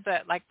and good,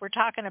 but like we're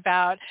talking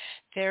about,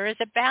 there is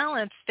a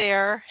balance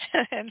there,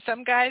 and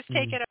some guys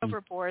take it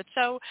overboard.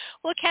 So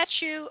we'll catch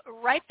you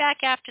right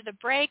back after the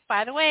break.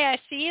 By the way, I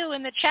see you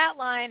in the chat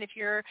line. If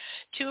you're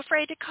too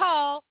afraid to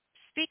call,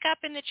 speak up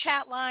in the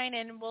chat line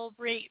and we'll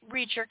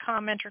read your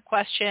comment or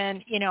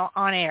question,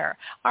 on air.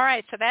 All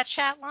right, so that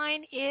chat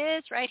line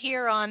is right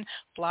here on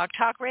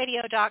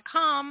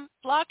blogtalkradio.com,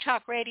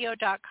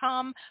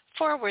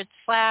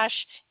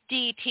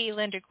 blogtalkradio.com/DT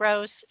Linda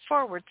Gross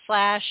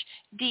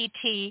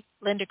 /DT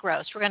Linda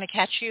Gross. We're going to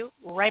catch you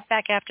right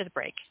back after the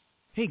break.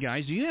 Hey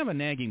guys, do you have a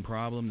nagging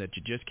problem that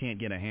you just can't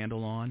get a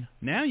handle on?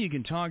 Now you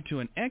can talk to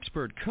an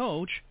expert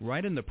coach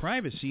right in the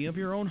privacy of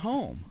your own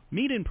home.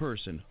 Meet in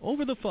person,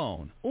 over the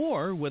phone,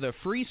 or with a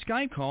free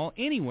Skype call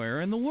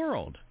anywhere in the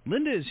world.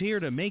 Linda is here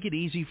to make it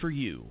easy for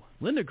you.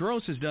 Linda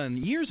Gross has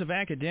done years of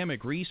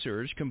academic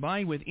research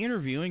combined with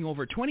interviewing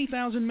over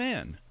 20,000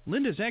 men.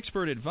 Linda's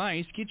expert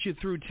advice gets you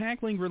through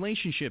tackling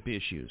relationship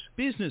issues,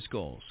 business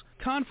goals,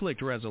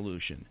 conflict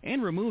resolution,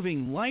 and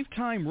removing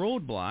lifetime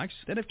roadblocks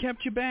that have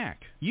kept you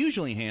back.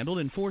 Usually handled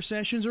in 4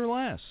 sessions or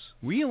less.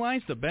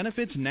 Realize the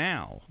benefits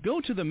now.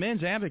 Go to the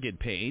Men's Advocate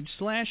page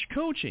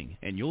 /coaching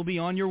and you'll be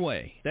on your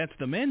way. That's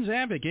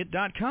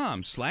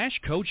themensadvocate.com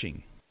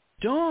 /coaching.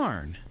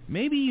 Darn,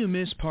 maybe you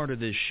missed part of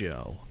this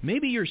show.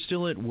 Maybe you're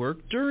still at work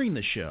during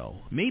the show.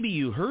 Maybe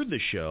you heard the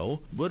show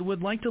but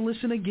would like to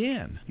listen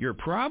again. Your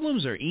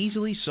problems are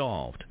easily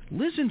solved.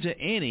 Listen to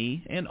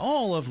any and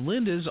all of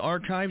Linda's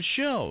archived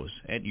shows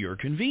at your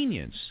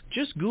convenience.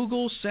 Just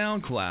Google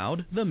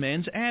SoundCloud, The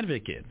Men's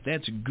Advocate.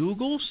 That's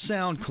Google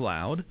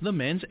SoundCloud, The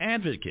Men's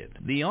Advocate.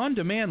 The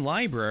on-demand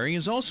library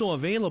is also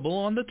available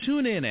on the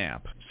TuneIn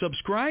app.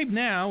 Subscribe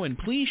now and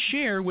please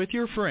share with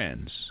your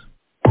friends.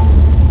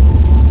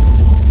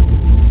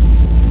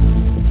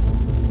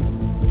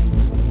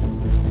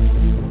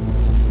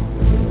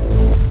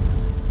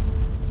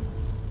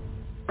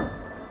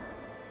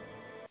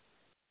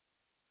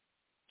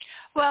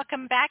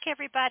 Welcome back,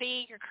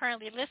 everybody. You're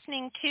currently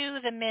listening to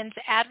the Men's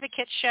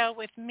Advocate Show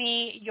with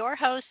me, your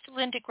host,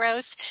 Linda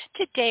Gross.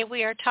 Today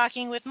we are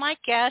talking with my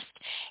guest,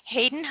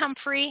 Hayden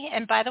Humphrey.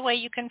 And by the way,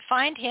 you can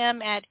find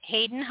him at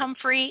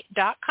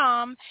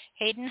haydenhumphrey.com,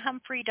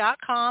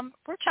 haydenhumphrey.com.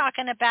 We're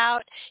talking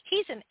about,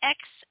 he's an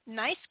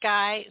ex-nice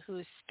guy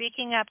who's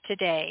speaking up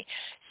today.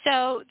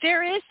 So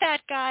there is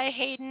that guy,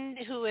 Hayden,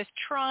 who is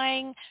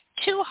trying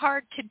too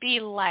hard to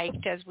be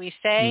liked, as we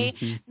say.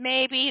 Mm-hmm.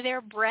 Maybe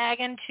they're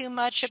bragging too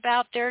much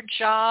about their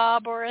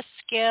job or a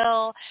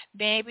skill.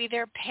 Maybe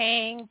they're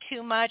paying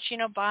too much,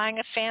 buying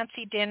a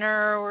fancy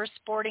dinner or a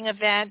sporting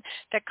event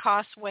that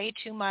costs way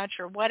too much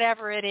or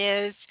whatever it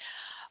is.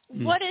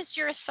 What is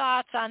your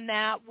thoughts on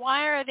that?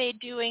 Why are they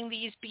doing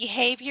these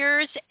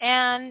behaviors?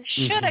 And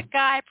should a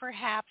guy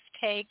perhaps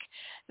take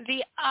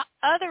the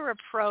other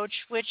approach,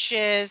 which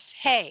is,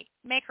 hey,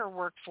 make her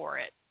work for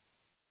it?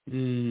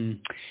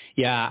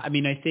 Yeah, I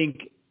mean, I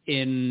think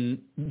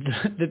in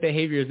the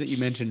behaviors that you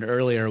mentioned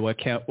earlier, what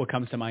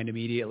comes to mind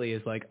immediately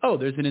is like, oh,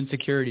 there's an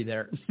insecurity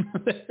there.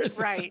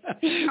 Right.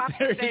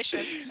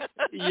 Compensation.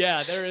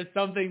 Yeah, there is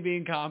something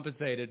being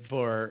compensated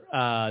for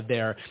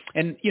there.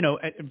 And,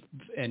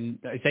 and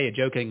I say it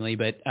jokingly,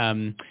 but,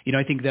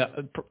 I think that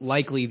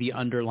likely the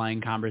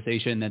underlying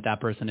conversation that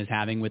person is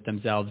having with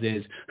themselves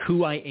is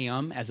who I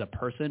am as a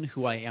person,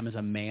 who I am as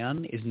a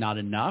man is not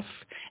enough.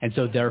 And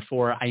so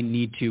therefore I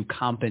need to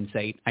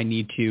compensate. I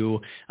need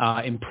to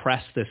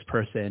impress this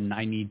person.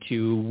 I need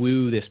to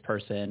woo this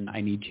person.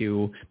 I need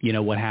to,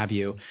 what have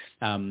you.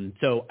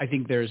 So I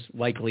think there's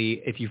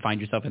likely, if you find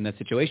yourself in that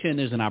situation,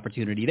 there's an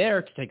opportunity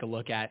there to take a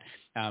look at,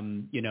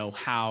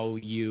 how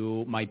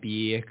you might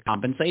be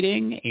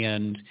compensating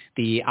and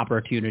the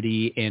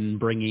opportunity in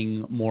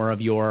bringing more of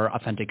your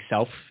authentic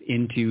self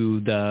into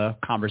the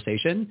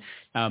conversation.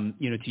 To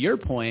your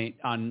point,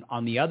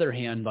 on the other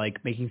hand, like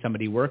making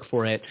somebody work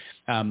for it.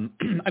 I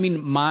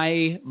mean,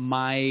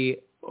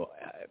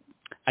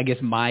 I guess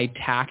my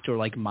tact or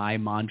like my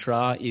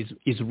mantra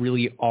is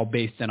really all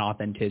based on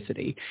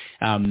authenticity.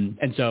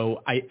 And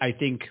so I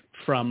think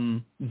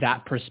from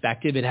that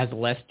perspective, it has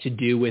less to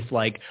do with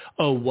like,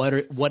 oh,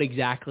 what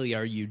exactly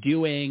are you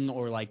doing?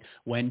 Or like,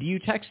 when do you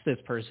text this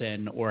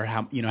person? Or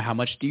how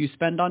much do you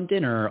spend on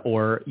dinner?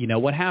 Or,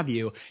 what have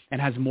you?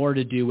 And has more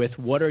to do with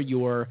what are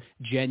your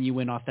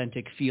genuine,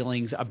 authentic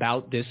feelings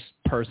about this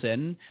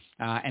person?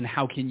 And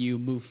how can you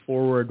move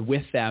forward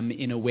with them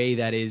in a way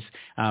that is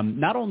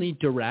not only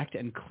direct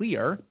and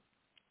clear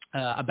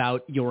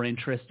about your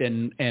interest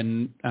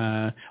in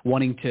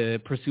wanting to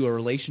pursue a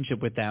relationship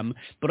with them,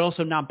 but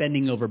also not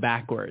bending over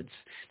backwards,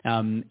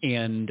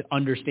 and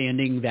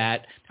understanding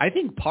that I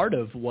think part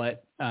of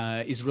what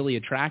is really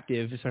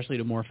attractive, especially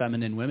to more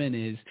feminine women,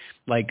 is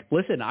like,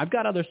 listen, I've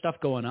got other stuff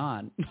going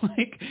on.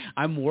 Like,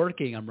 I'm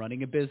working, I'm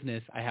running a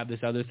business, I have this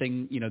other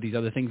thing, these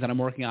other things that I'm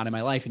working on in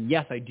my life. And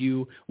yes, I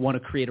do want to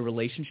create a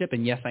relationship.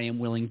 And yes, I am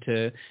willing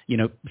to,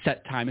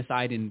 set time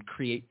aside and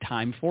create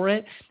time for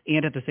it.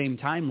 And at the same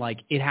time, like,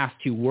 it has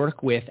to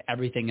work with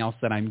everything else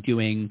that I'm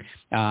doing,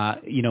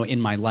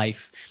 in my life.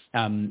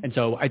 And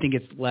so I think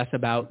it's less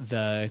about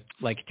the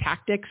like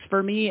tactics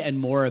for me and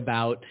more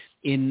about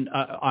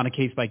on a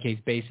case-by-case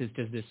basis,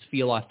 does this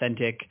feel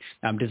authentic?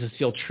 Does this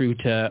feel true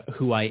to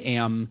who I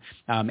am?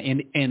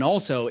 And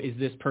also, is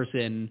this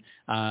person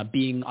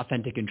being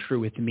authentic and true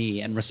with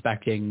me and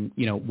respecting,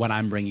 what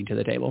I'm bringing to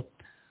the table?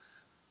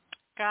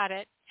 Got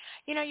it.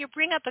 You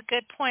bring up a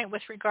good point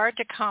with regard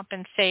to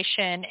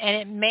compensation, and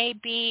it may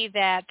be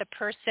that the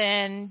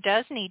person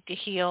does need to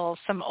heal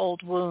some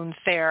old wounds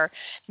there.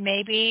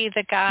 Maybe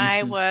the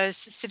guy was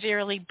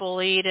severely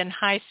bullied in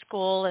high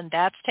school, and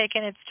that's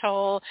taken its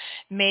toll.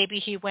 Maybe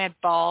he went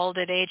bald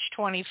at age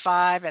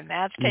 25, and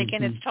that's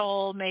taken its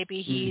toll.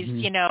 Maybe he's,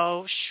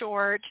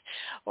 short,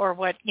 or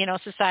what,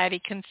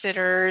 society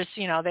considers,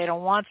 they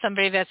don't want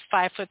somebody that's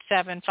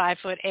 5'7",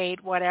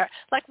 5'8", whatever.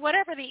 Like,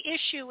 whatever the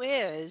issue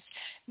is,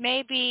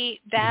 maybe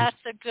that's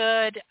a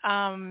good,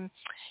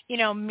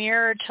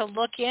 mirror to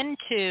look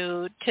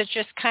into, to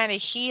just kind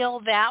of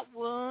heal that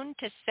wound,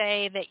 to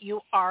say that you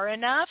are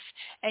enough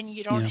and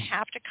you don't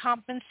have to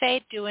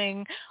compensate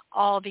doing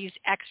all these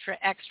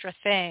extra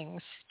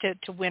things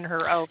to win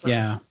her over.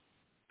 Yeah.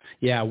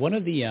 Yeah. One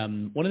of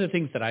the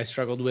things that I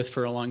struggled with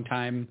for a long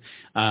time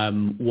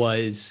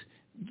was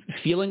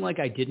feeling like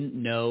I didn't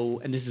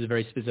know, and this is a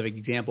very specific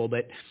example,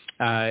 but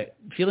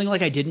feeling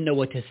like I didn't know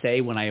what to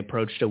say when I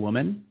approached a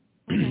woman.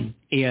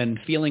 And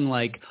feeling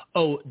like,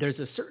 oh, there's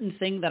a certain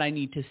thing that I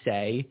need to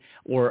say,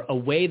 or a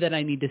way that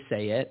I need to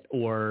say it,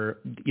 or,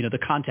 the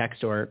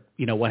context, or,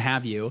 what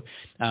have you.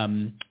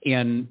 And,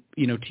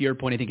 to your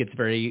point, I think it's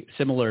very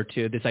similar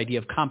to this idea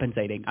of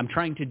compensating. I'm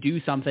trying to do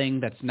something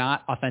that's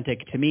not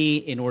authentic to me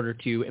in order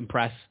to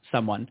impress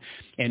someone.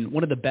 And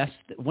one of the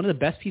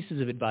best pieces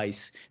of advice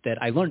that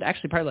I learned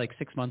actually probably like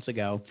 6 months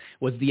ago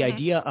was the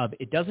idea of,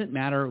 it doesn't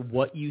matter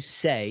what you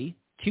say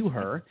to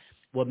her.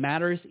 What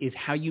matters is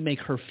how you make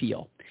her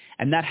feel.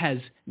 And that has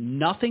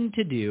nothing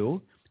to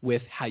do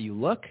with how you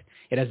look.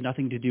 It has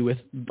nothing to do with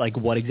like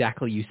what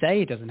exactly you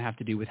say. It doesn't have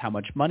to do with how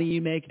much money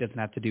you make. It doesn't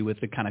have to do with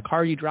the kind of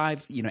car you drive,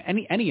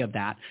 any of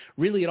that.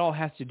 Really, it all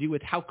has to do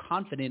with how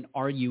confident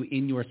are you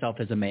in yourself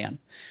as a man.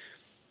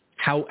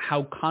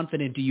 How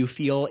confident do you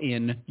feel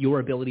in your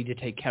ability to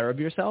take care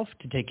of yourself,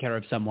 to take care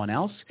of someone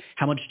else?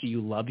 How much do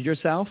you love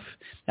yourself?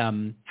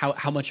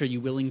 How much are you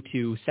willing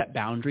to set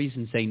boundaries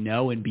and say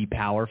no and be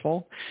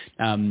powerful?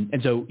 And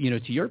so,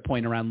 to your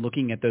point around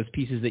looking at those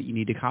pieces that you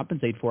need to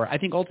compensate for, I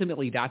think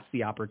ultimately that's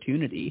the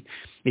opportunity,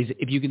 is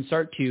if you can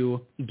start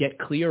to get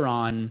clear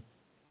on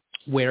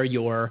where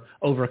you're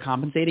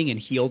overcompensating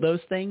and heal those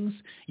things,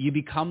 you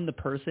become the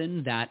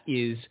person that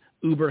is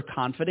uber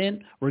confident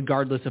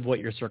regardless of what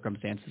your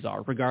circumstances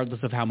are, regardless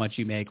of how much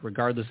you make,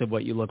 regardless of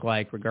what you look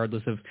like,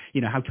 regardless of,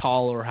 how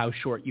tall or how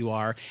short you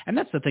are. And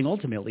that's the thing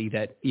ultimately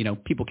that,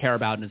 people care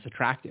about and is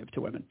attractive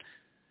to women.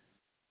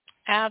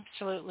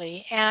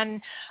 Absolutely.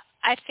 And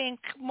I think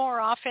more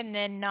often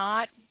than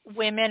not,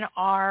 women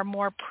are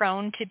more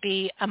prone to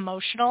be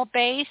emotional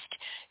based.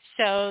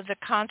 So the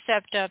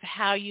concept of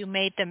how you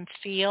made them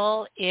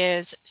feel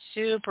is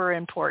super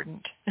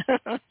important.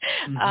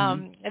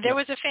 There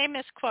was a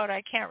famous quote,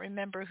 I can't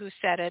remember who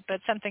said it,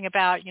 but something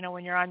about,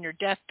 when you're on your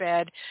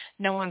deathbed,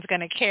 no one's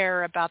going to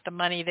care about the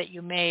money that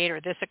you made or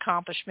this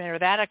accomplishment or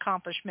that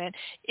accomplishment.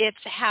 It's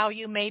how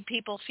you made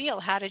people feel.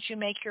 How did you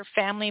make your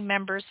family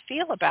members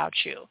feel about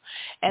you?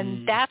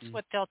 And that's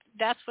what the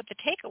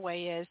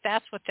takeaway is.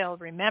 That's what they'll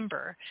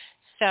remember.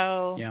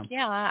 So,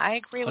 yeah I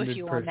agree with 100%.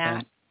 You on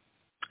that.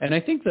 And I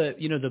think that,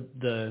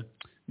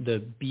 the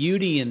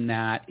beauty in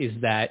that is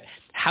that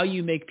how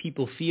you make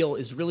people feel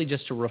is really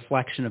just a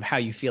reflection of how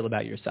you feel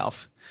about yourself.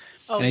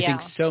 And I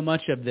think so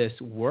much of this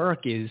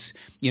work is,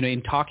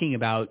 in talking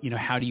about,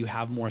 how do you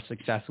have more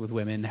success with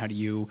women? How do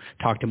you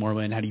talk to more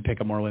women? How do you pick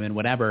up more women?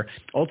 Whatever.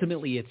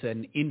 Ultimately, it's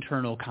an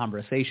internal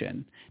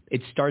conversation.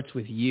 It starts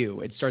with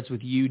you. It starts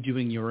with you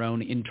doing your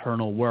own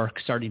internal work,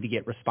 starting to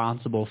get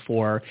responsible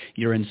for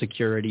your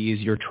insecurities,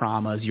 your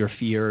traumas, your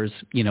fears,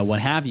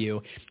 what have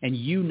you, and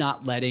you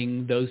not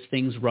letting those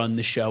things run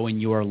the show in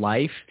your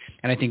life.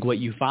 And I think what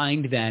you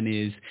find then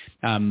is,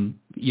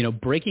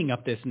 breaking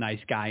up this nice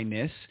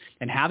guy-ness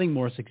and having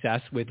more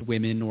success with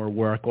women or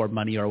work or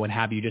money or what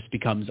have you just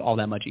becomes all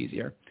that much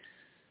easier.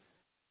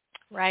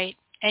 Right.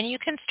 And you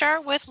can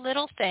start with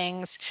little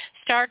things.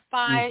 Start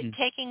by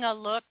taking a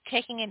look,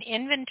 taking an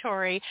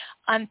inventory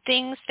on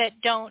things that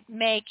don't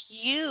make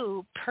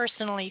you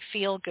personally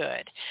feel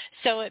good.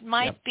 So it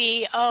might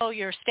be,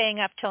 you're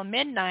staying up till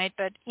midnight,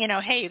 but,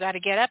 hey, you got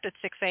to get up at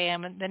 6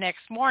 a.m. the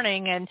next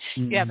morning and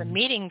you have a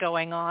meeting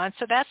going on.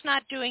 So that's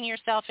not doing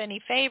yourself any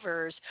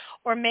favors.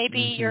 Or maybe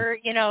you're,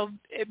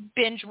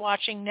 binge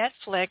watching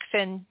Netflix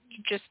and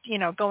just,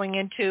 going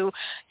into,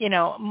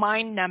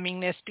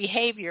 mind-numbingness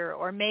behavior.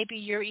 Or maybe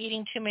you're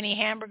eating too many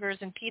hamburgers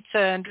and pizza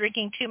and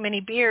drinking too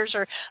many beers,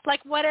 or like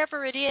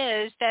whatever it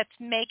is that's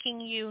making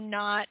you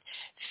not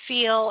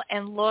feel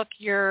and look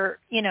your,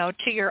 to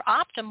your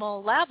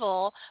optimal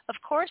level. Of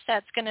course,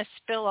 that's going to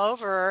spill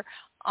over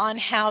on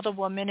how the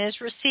woman is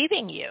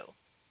receiving you.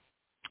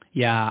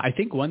 Yeah, I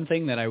think one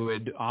thing that I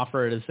would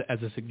offer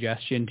as a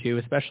suggestion too,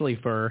 especially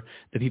for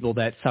the people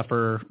that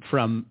suffer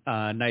from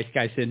nice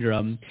guy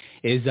syndrome,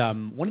 is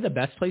one of the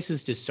best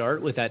places to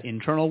start with that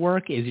internal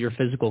work is your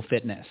physical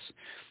fitness.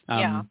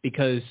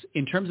 Because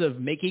in terms of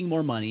making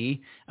more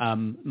money,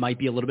 might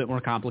be a little bit more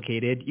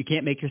complicated. You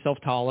can't make yourself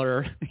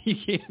taller. You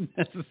can't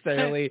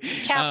necessarily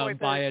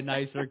buy a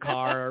nicer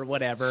car or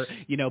whatever,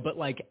 but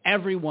like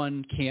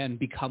everyone can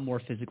become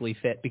more physically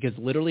fit because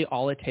literally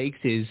all it takes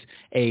is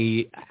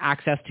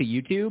access to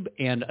YouTube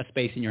and a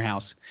space in your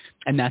house.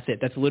 And that's it.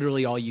 That's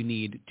literally all you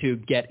need to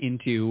get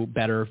into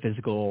better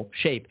physical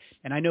shape.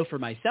 And I know for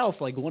myself,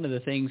 like one of the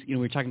things, we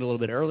were talking a little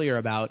bit earlier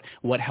about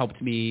what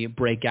helped me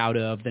break out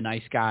of the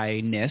nice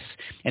guy-ness.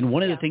 And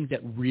one of the things that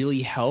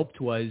really helped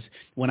was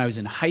when I was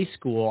in high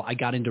school, I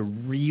got into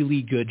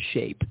really good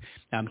shape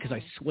because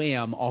I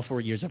swam all 4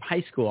 years of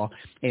high school.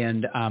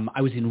 And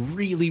I was in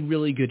really,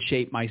 really good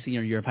shape my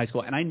senior year of high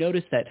school. And I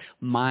noticed that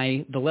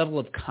the level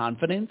of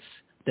confidence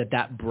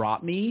that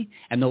brought me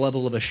and the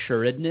level of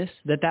assuredness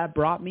that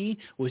brought me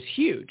was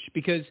huge,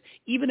 because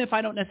even if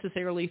I don't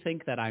necessarily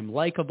think that I'm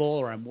likable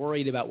or I'm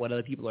worried about what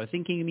other people are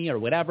thinking of me or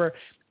whatever,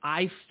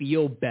 I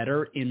feel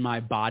better in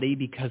my body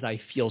because I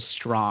feel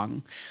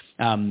strong.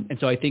 And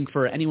so I think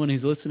for anyone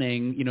who's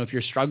listening, if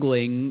you're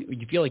struggling,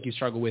 you feel like you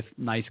struggle with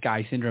nice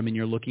guy syndrome and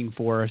you're looking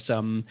for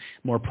some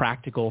more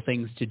practical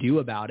things to do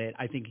about it,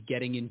 I think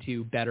getting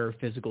into better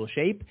physical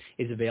shape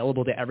is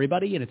available to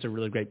everybody, and it's a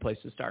really great place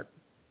to start.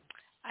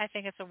 I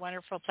think it's a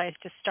wonderful place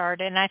to start.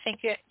 And I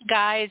think that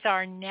guys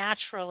are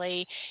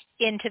naturally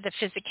into the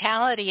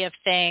physicality of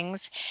things,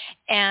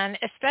 and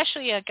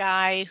especially a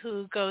guy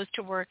who goes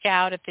to work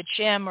out at the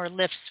gym or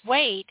lifts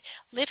weight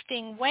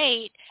lifting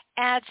weight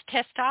adds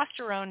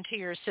testosterone to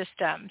your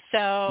system.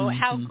 So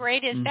how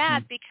great is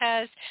that?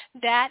 Because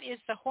that is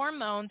the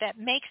hormone that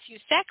makes you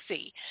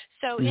sexy.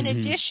 So in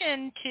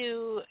addition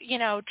to,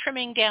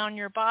 trimming down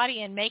your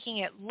body and making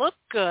it look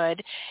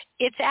good,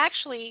 it's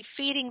actually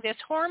feeding this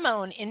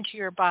hormone into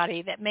your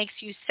body that makes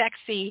you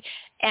sexy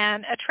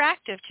and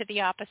attractive to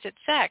the opposite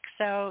sex.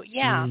 So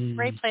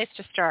great place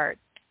to start.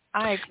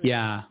 I agree.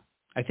 Yeah.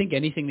 I think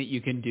anything that you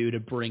can do to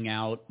bring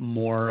out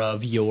more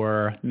of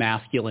your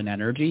masculine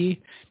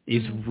energy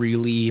is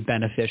really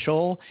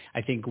beneficial.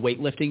 I think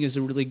weightlifting is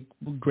a really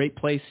great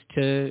place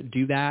to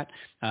do that.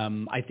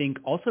 I think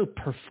also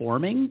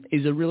performing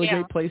is a really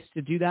great place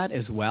to do that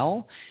as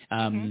well.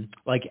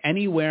 Like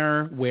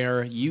anywhere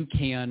where you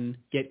can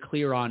get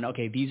clear on,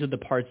 okay, these are the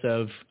parts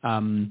of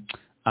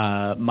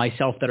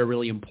myself that are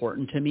really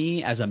important to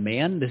me as a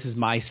man. This is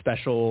my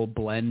special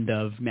blend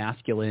of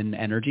masculine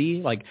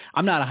energy. Like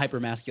I'm not a hyper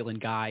masculine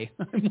guy.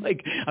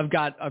 Like I've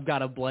got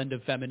a blend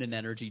of feminine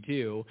energy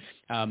too.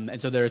 And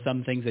so there are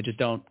some things that just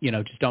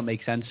don't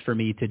make sense for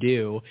me to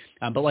do.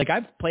 But like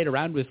I've played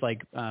around with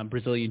like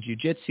Brazilian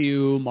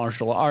jiu-jitsu,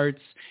 martial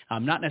arts,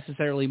 not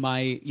necessarily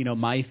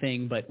my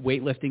thing, but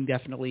weightlifting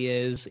definitely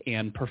is,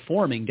 and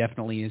performing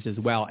definitely is as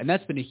well. And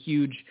that's been a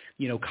huge,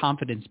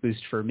 confidence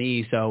boost for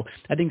me. So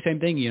I think same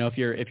thing,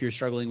 if you're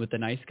struggling with the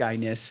nice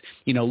guyness,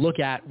 look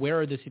at where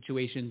are the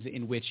situations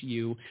in which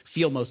you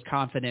feel most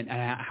confident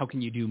and how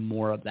can you do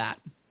more of that?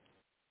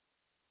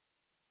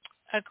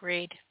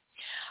 Agreed.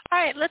 All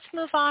right, let's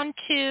move on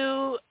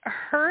to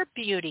her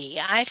beauty.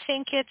 I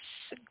think it's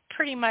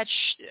pretty much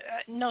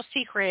no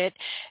secret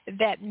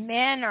that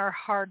men are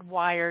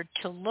hardwired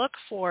to look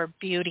for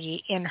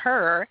beauty in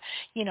her.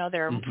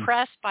 They're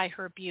impressed by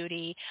her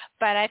beauty,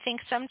 but I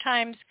think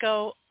sometimes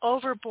go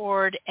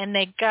overboard and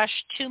they gush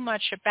too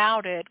much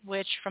about it,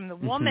 which from the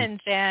woman's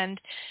end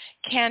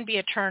can be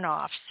a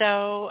turnoff.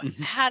 So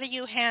how do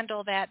you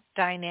handle that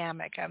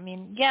dynamic? I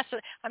mean, yes,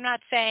 I'm not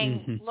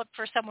saying look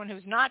for someone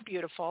who's not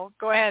beautiful.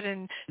 Go ahead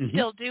and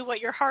still do what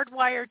you're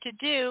hardwired to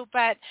do,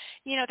 but,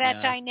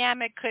 that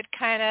dynamic could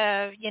kind of,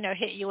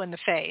 hit you in the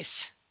face.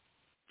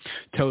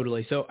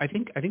 Totally. So I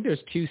think there's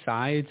two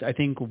sides. I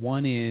think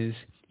one is,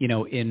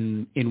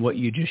 in what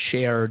you just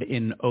shared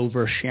in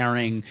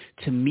oversharing,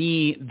 to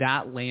me,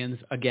 that lands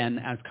again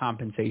as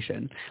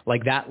compensation.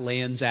 Like that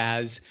lands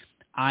as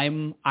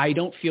I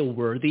don't feel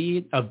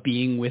worthy of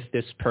being with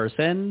this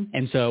person,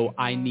 and so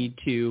I need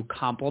to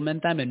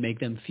compliment them and make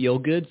them feel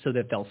good so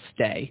that they'll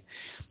stay.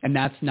 And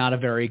that's not a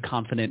very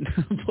confident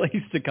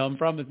place to come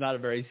from. It's not a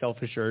very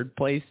self-assured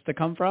place to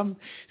come from.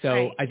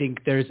 So I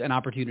think there's an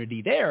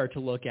opportunity there to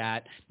look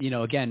at,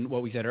 again,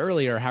 what we said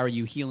earlier, how are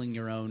you healing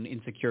your own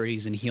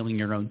insecurities and healing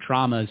your own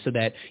traumas so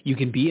that you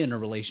can be in a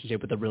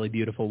relationship with a really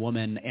beautiful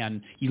woman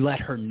and you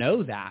let her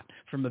know that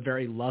from a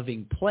very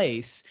loving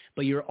place,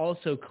 but you're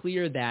also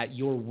clear that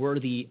you're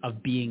worthy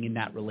of being in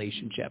that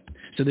relationship.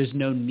 So there's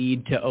no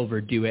need to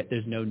overdo it.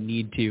 There's no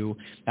need to,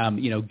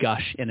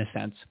 gush in a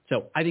sense.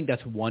 So I think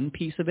that's one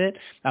piece of it.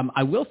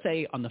 I will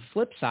say on the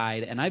flip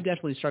side, and I've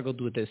definitely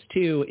struggled with this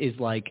too, is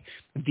like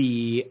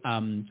the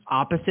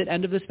opposite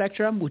end of the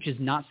spectrum, which is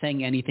not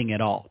saying anything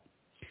at all.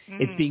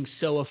 It's being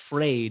so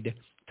afraid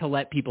to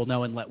let people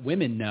know and let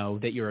women know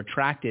that you're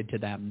attracted to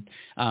them.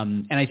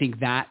 And I think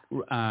that,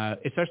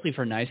 especially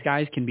for nice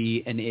guys, can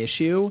be an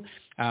issue.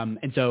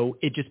 And so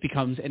it just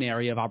becomes an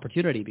area of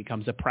opportunity,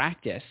 becomes a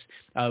practice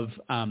of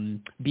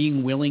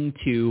being willing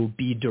to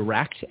be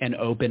direct and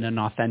open and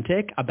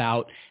authentic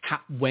about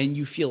when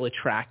you feel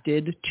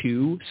attracted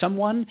to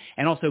someone,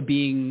 and also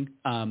being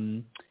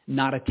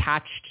not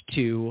attached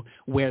to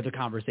where the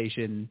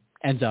conversation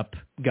ends up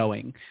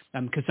going.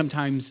 Because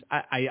sometimes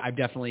I've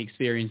definitely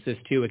experienced this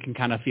too. It can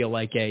kind of feel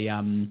like a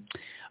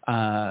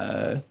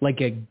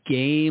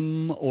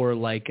game, or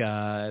like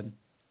a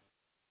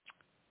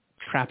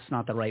trap's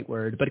not the right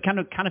word, but it kind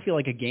of feel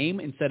like a game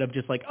instead of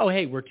just like, oh,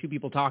 hey, we're two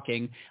people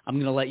talking. I'm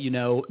going to let you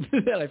know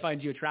that I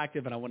find you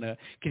attractive and I want to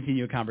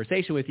continue a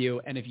conversation with you.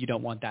 And if you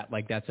don't want that,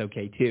 like, that's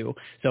okay too.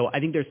 So I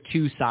think there's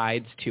two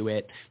sides to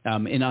it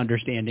in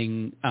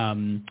understanding,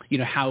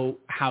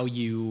 how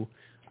you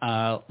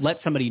let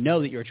somebody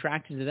know that you're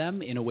attracted to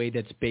them in a way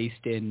that's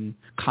based in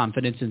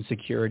confidence and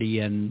security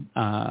and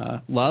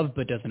love,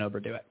 but doesn't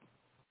overdo it.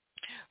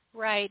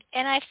 Right.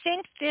 And I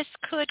think this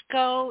could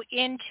go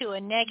into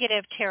a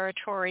negative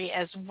territory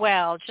as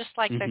well, just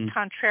like the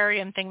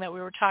contrarian thing that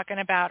we were talking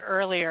about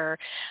earlier.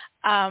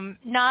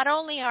 Not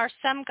only are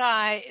some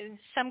guys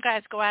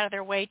go out of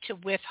their way to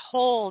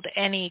withhold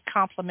any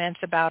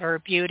compliments about her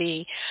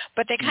beauty,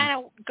 but they kind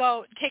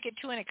of take it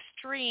to an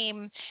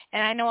extreme.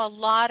 And I know a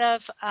lot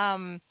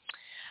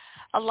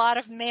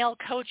of male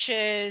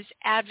coaches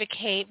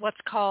advocate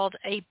what's called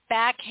a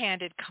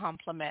backhanded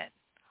compliment.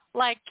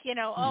 Like,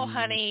 oh,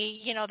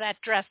 honey, that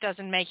dress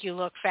doesn't make you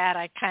look fat.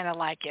 I kind of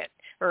like it.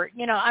 Or,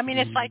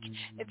 it's like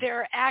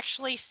they're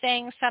actually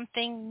saying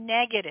something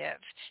negative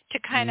to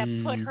kind of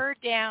put her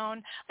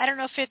down. I don't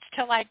know if it's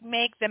to like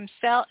make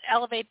themselves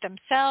elevate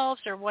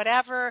themselves or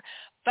whatever,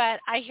 but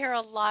I hear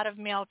a lot of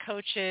male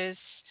coaches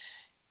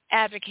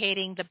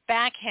advocating the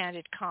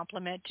backhanded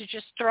compliment to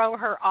just throw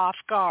her off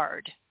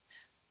guard.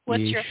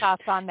 What's your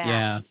thoughts on that?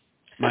 Yeah.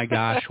 My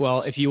gosh.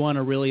 Well, if you want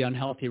a really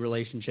unhealthy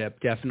relationship,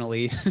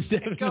 definitely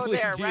go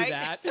there, do right?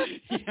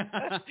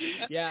 that.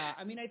 Yeah.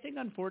 I mean, I think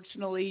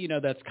unfortunately,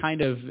 that's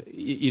kind of,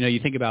 you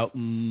think about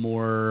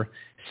more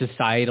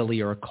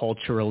societally or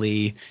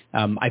culturally.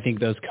 I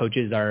think those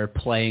coaches are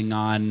playing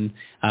on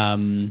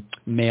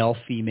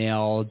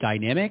male-female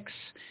dynamics,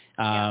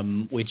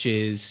 which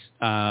is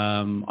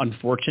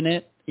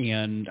unfortunate.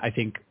 And I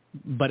think,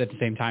 but at the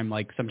same time,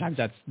 like sometimes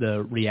that's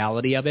the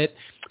reality of it.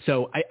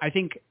 So I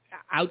think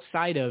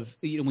outside of,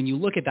 when you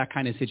look at that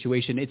kind of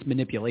situation, it's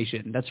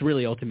manipulation. That's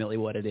really ultimately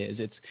what it is.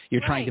 It's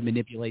you're trying to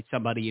manipulate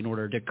somebody in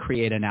order to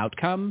create an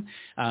outcome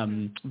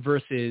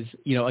versus,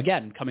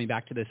 again, coming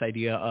back to this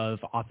idea of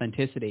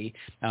authenticity,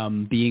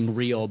 being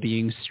real,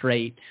 being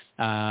straight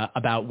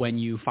about when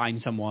you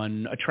find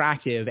someone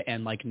attractive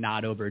and like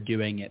not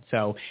overdoing it.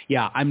 So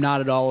yeah, I'm not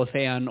at all a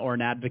fan or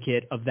an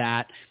advocate of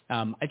that.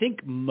 I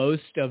think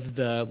most of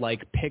the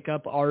like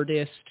pickup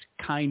artist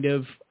kind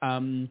of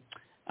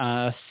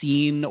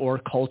scene or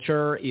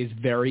culture is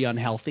very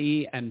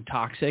unhealthy and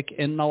toxic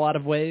in a lot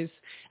of ways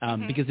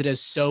because it has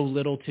so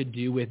little to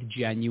do with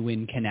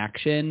genuine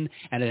connection,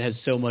 and it has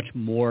so much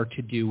more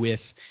to do with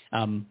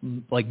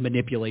like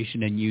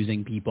manipulation and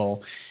using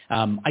people.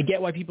 I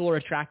get why people are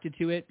attracted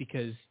to it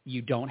because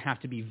you don't have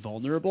to be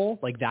vulnerable.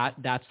 Like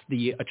that's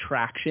the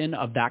attraction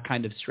of that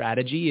kind of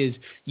strategy is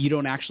you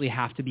don't actually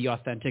have to be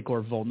authentic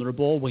or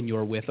vulnerable when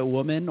you're with a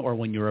woman or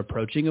when you're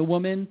approaching a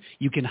woman.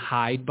 You can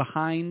hide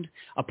behind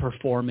a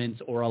performance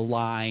or a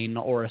line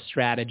or a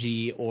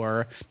strategy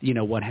or,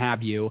 what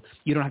have you.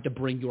 You don't have to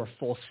bring your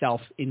full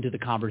self into the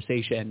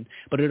conversation,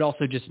 but it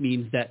also just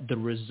means that the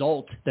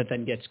result that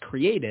then gets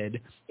created,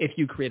 if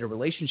you create a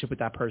relationship with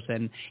that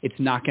person, it's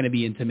not going to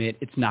be intimate.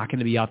 It's not going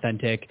to be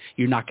authentic.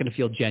 You're not going to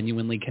feel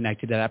genuinely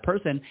connected to that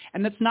person.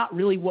 And that's not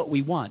really what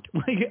we want.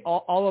 Like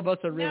all of us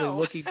are really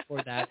looking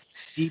for that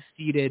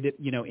deep-seated,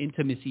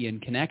 intimacy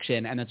and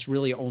connection. And that's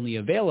really only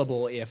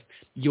available if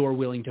you're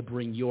willing to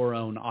bring your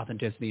own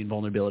authenticity and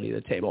vulnerability to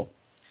the table.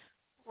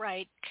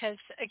 Right, because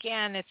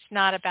again, it's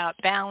not about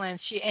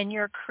balance, and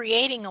you're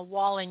creating a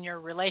wall in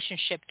your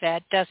relationship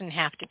that doesn't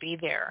have to be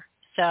there.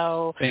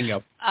 So,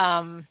 bingo.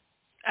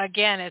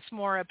 Again, it's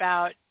more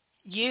about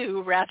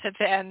you rather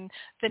than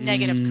the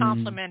negative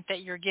compliment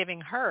that you're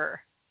giving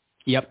her.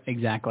 Yep,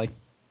 exactly.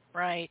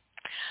 Right.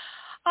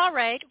 All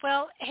right.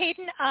 Well,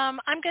 Hayden,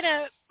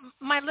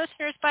 my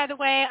listeners, by the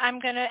way,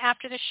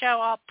 after the show,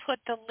 I'll put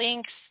the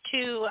links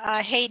to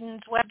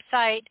Hayden's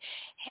website,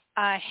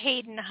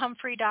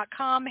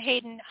 haydenhumphrey.com,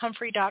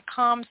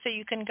 so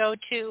you can go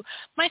to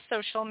my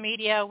social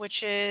media,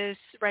 which is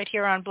right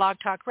here on Blog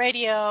Talk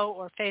Radio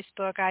or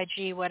Facebook,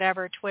 IG,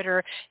 whatever,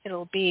 Twitter.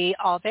 It'll be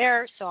all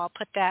there, so I'll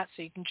put that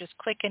so you can just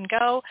click and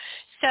go.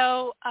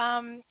 So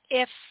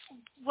if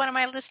one of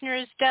my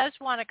listeners does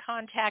want to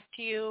contact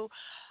you,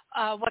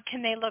 what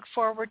can they look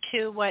forward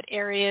to? What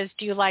areas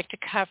do you like to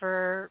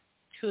cover?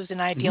 Who's an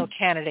ideal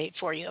candidate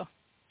for you?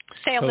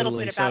 Say a little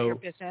bit about your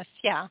business.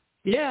 Yeah.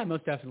 Yeah,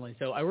 most definitely.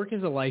 So I work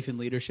as a life and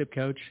leadership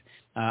coach.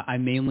 I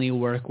mainly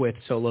work with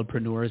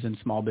solopreneurs and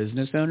small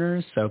business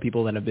owners, so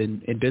people that have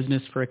been in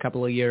business for a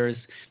couple of years.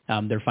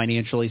 They're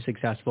financially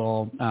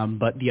successful,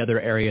 but the other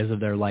areas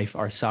of their life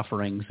are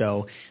suffering.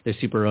 So they're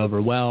super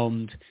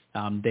overwhelmed.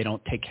 They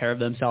don't take care of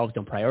themselves,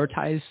 don't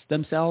prioritize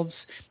themselves.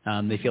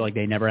 They feel like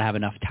they never have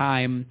enough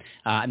time,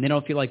 and they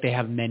don't feel like they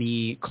have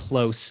many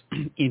close,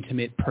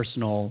 intimate,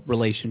 personal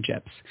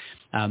relationships.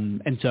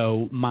 And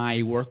so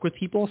my work with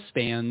people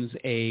spans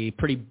a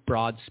pretty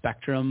broad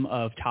spectrum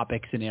of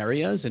topics and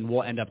areas, and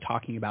we'll end up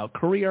talking about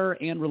career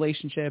and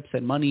relationships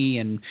and money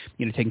and,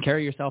 taking care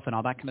of yourself and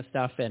all that kind of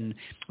stuff. And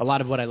a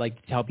lot of what I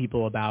like to tell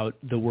people about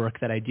the work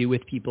that I do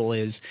with people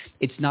is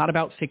it's not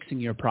about fixing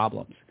your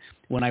problems.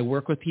 When I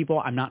work with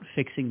people, I'm not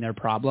fixing their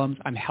problems.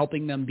 I'm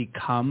helping them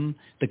become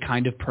the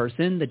kind of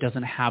person that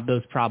doesn't have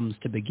those problems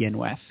to begin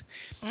with.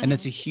 And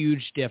that's a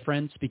huge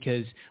difference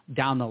because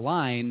down the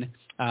line,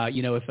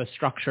 if a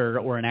structure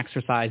or an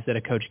exercise that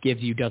a coach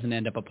gives you doesn't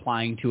end up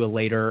applying to a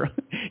later,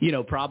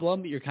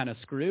 problem, you're kind of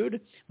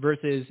screwed.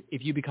 Versus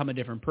if you become a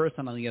different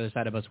person on the other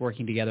side of us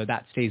working together,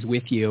 that stays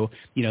with you,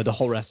 the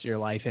whole rest of your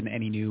life and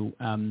any new,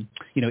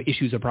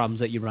 issues or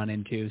problems that you run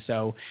into.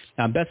 So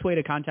best way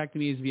to contact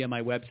me is via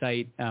my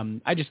website.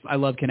 I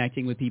love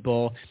connecting with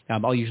people.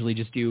 I'll usually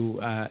just do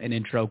an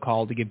intro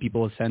call to give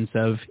people a sense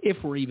of if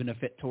we're even a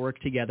fit to work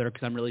together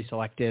because I'm really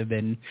selective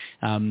in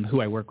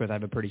who I work with. I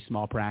have a pretty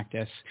small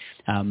practice.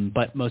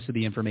 But most of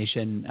the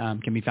information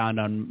can be found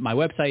on my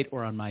website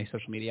or on my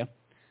social media.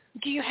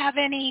 Do you have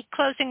any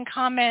closing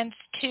comments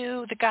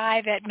to the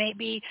guy that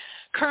maybe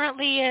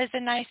currently is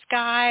a nice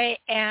guy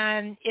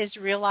and is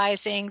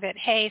realizing that,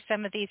 hey,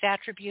 some of these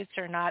attributes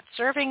are not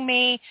serving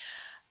me?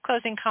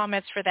 Closing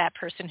comments for that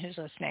person who's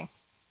listening.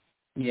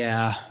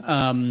 Yeah.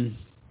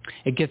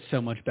 It gets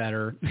so much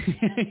better.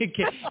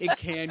 It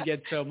can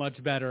get so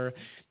much better.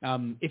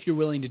 if you're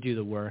willing to do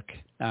the work.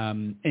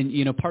 And,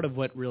 part of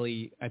what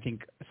really, I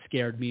think,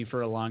 scared me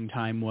for a long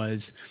time was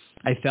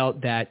I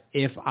felt that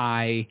if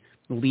I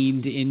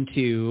leaned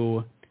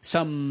into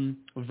some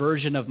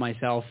version of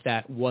myself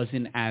that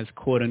wasn't as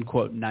quote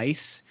unquote nice,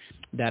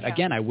 that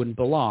again, I wouldn't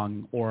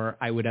belong, or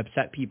I would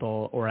upset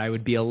people, or I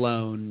would be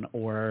alone,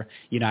 or,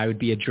 I would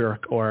be a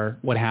jerk, or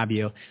what have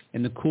you.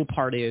 And the cool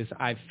part is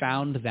I've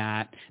found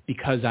that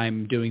because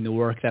I'm doing the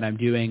work that I'm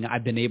doing,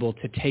 I've been able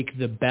to take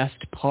the best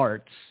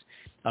parts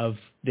of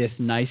this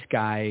nice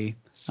guy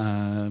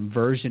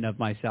version of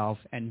myself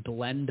and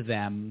blend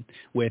them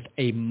with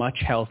a much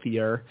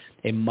healthier,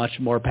 a much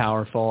more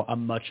powerful, a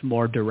much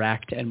more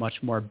direct, and much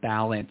more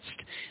balanced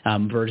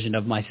version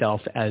of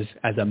myself as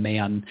a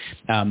man.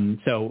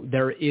 So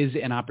there is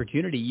an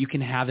opportunity. You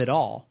can have it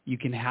all. You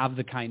can have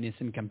the kindness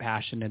and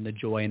compassion and the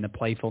joy and the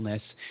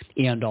playfulness,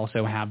 and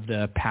also have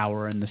the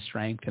power and the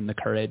strength and the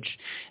courage.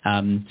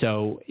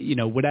 So,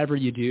 whatever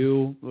you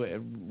do,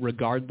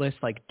 regardless,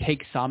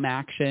 take some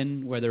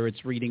action, whether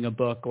it's reading a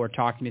book or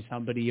talking to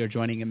somebody or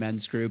joining a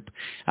men's group.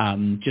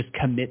 Just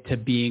commit to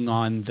being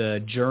on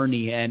the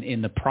journey and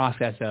in the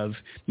process of,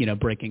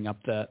 breaking up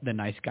the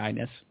nice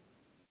guyness.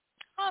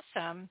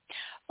 Awesome.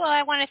 Well,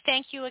 I want to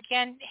thank you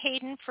again,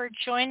 Hayden, for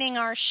joining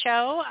our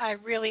show. I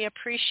really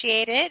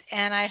appreciate it,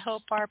 and I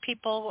hope our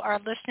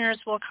listeners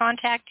will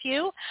contact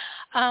you.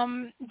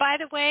 By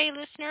the way,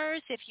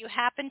 listeners, if you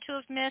happen to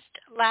have missed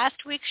last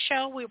week's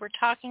show, we were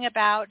talking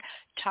about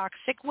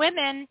toxic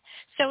women.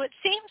 So it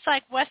seems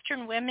like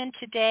Western women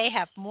today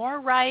have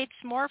more rights,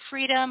 more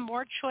freedom,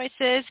 more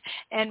choices,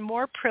 and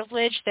more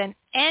privilege than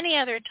any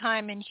other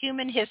time in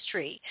human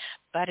history.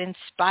 But in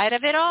spite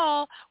of it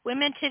all,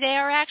 women today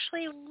are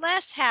actually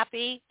less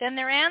happy than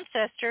their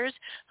ancestors,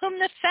 whom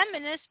the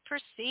feminists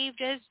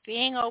perceived as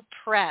being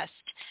oppressed.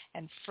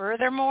 And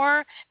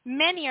furthermore,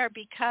 many are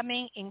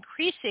becoming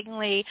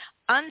increasingly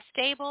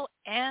unstable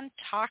and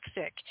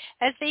toxic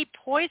as they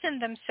poison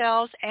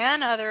themselves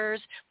and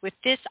others with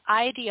this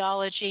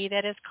ideology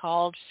that is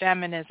called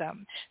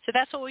feminism. So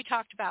that's what we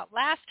talked about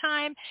last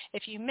time.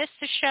 If you missed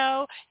the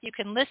show, you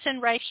can listen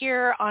right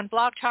here on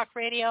Blog Talk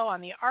Radio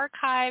on the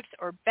archives,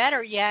 or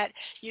better yet,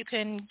 you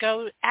can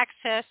go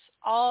access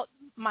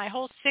my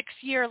whole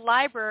 6-year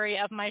library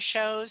of my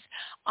shows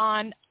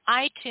on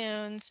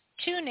iTunes,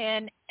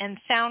 TuneIn, and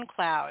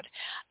SoundCloud.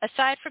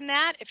 Aside from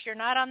that, if you're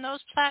not on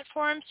those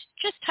platforms,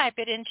 just type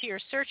it into your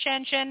search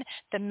engine,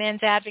 The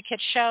Men's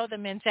Advocate Show, The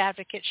Men's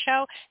Advocate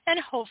Show,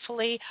 and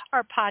hopefully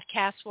our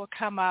podcast will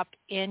come up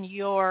in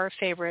your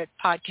favorite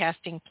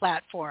podcasting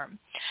platform.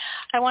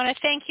 I want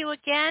to thank you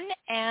again,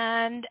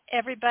 and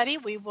everybody,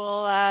 we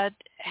will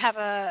have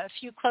a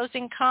few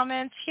closing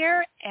comments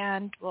here,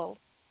 and we'll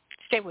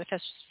stay with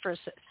us for a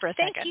second.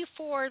 Thank you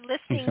for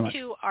listening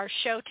to our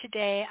show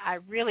today. I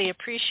really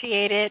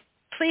appreciate it.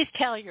 Please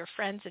tell your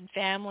friends and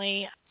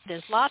family.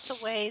 There's lots of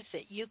ways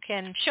that you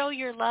can show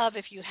your love.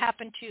 If you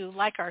happen to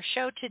like our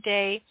show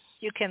today,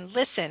 you can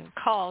listen,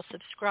 call,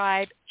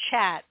 subscribe,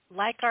 chat,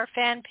 like our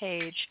fan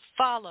page,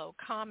 follow,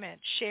 comment,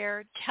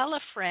 share, tell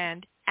a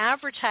friend,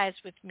 advertise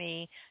with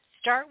me,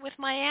 start with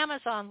my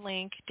Amazon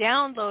link,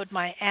 download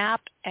my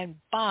app, and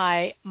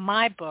buy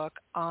my book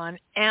on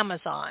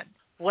Amazon.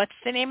 What's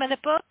the name of the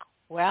book?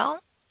 Well,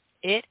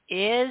 it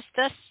is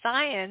The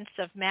Science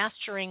of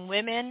Mastering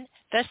Women,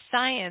 The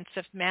Science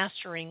of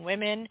Mastering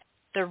Women,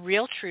 the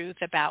real truth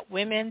about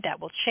women that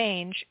will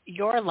change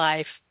your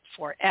life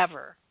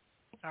forever.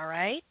 All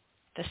right?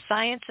 The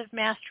Science of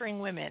Mastering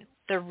Women,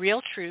 the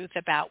real truth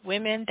about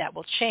women that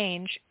will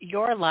change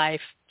your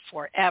life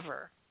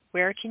forever.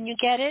 Where can you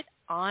get it?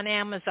 On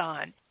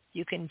Amazon.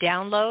 You can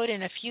download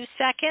in a few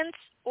seconds,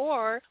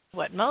 or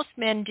what most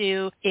men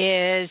do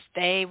is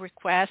they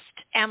request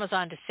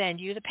Amazon to send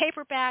you the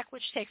paperback,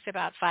 which takes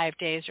about 5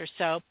 days or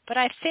so. But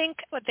I think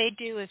what they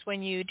do is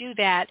when you do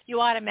that,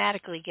 you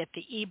automatically get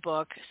the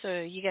ebook,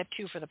 so you get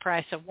 2 for the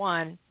price of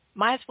 1.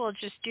 Might as well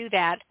just do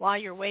that while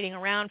you're waiting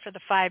around for the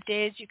 5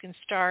 days. You can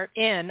start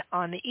in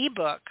on the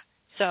ebook.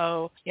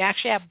 So you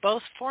actually have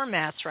both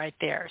formats right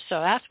there. So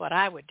that's what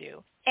I would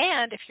do.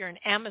 And if you're an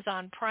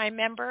Amazon Prime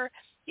member,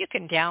 you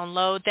can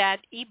download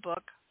that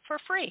ebook for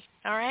free.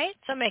 All right?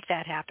 So make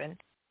that happen.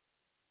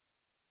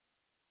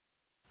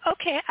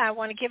 Okay, I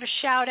want to give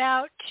a shout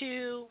out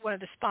to one of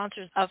the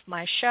sponsors of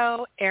my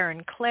show,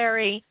 Aaron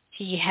Clarey.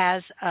 He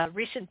has a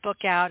recent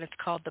book out. It's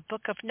called The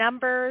Book of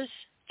Numbers.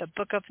 The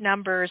Book of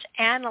Numbers,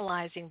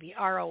 Analyzing the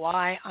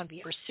ROI on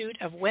the Pursuit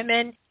of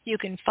Women. You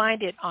can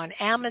find it on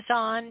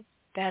Amazon.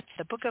 That's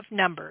The Book of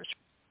Numbers.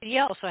 He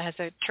also has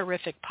a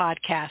terrific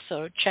podcast,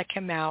 so check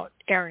him out,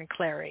 Aaron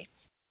Clarey.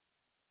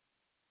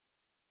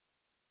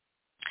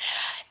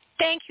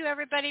 Thank you,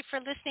 everybody, for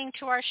listening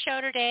to our show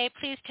today.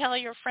 Please tell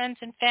your friends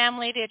and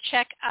family to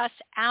check us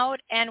out,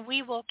 and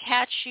we will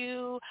catch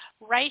you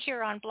right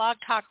here on Blog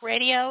Talk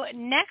Radio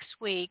next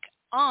week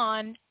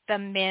on The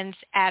Men's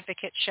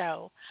Advocate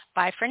Show.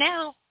 Bye for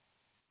now.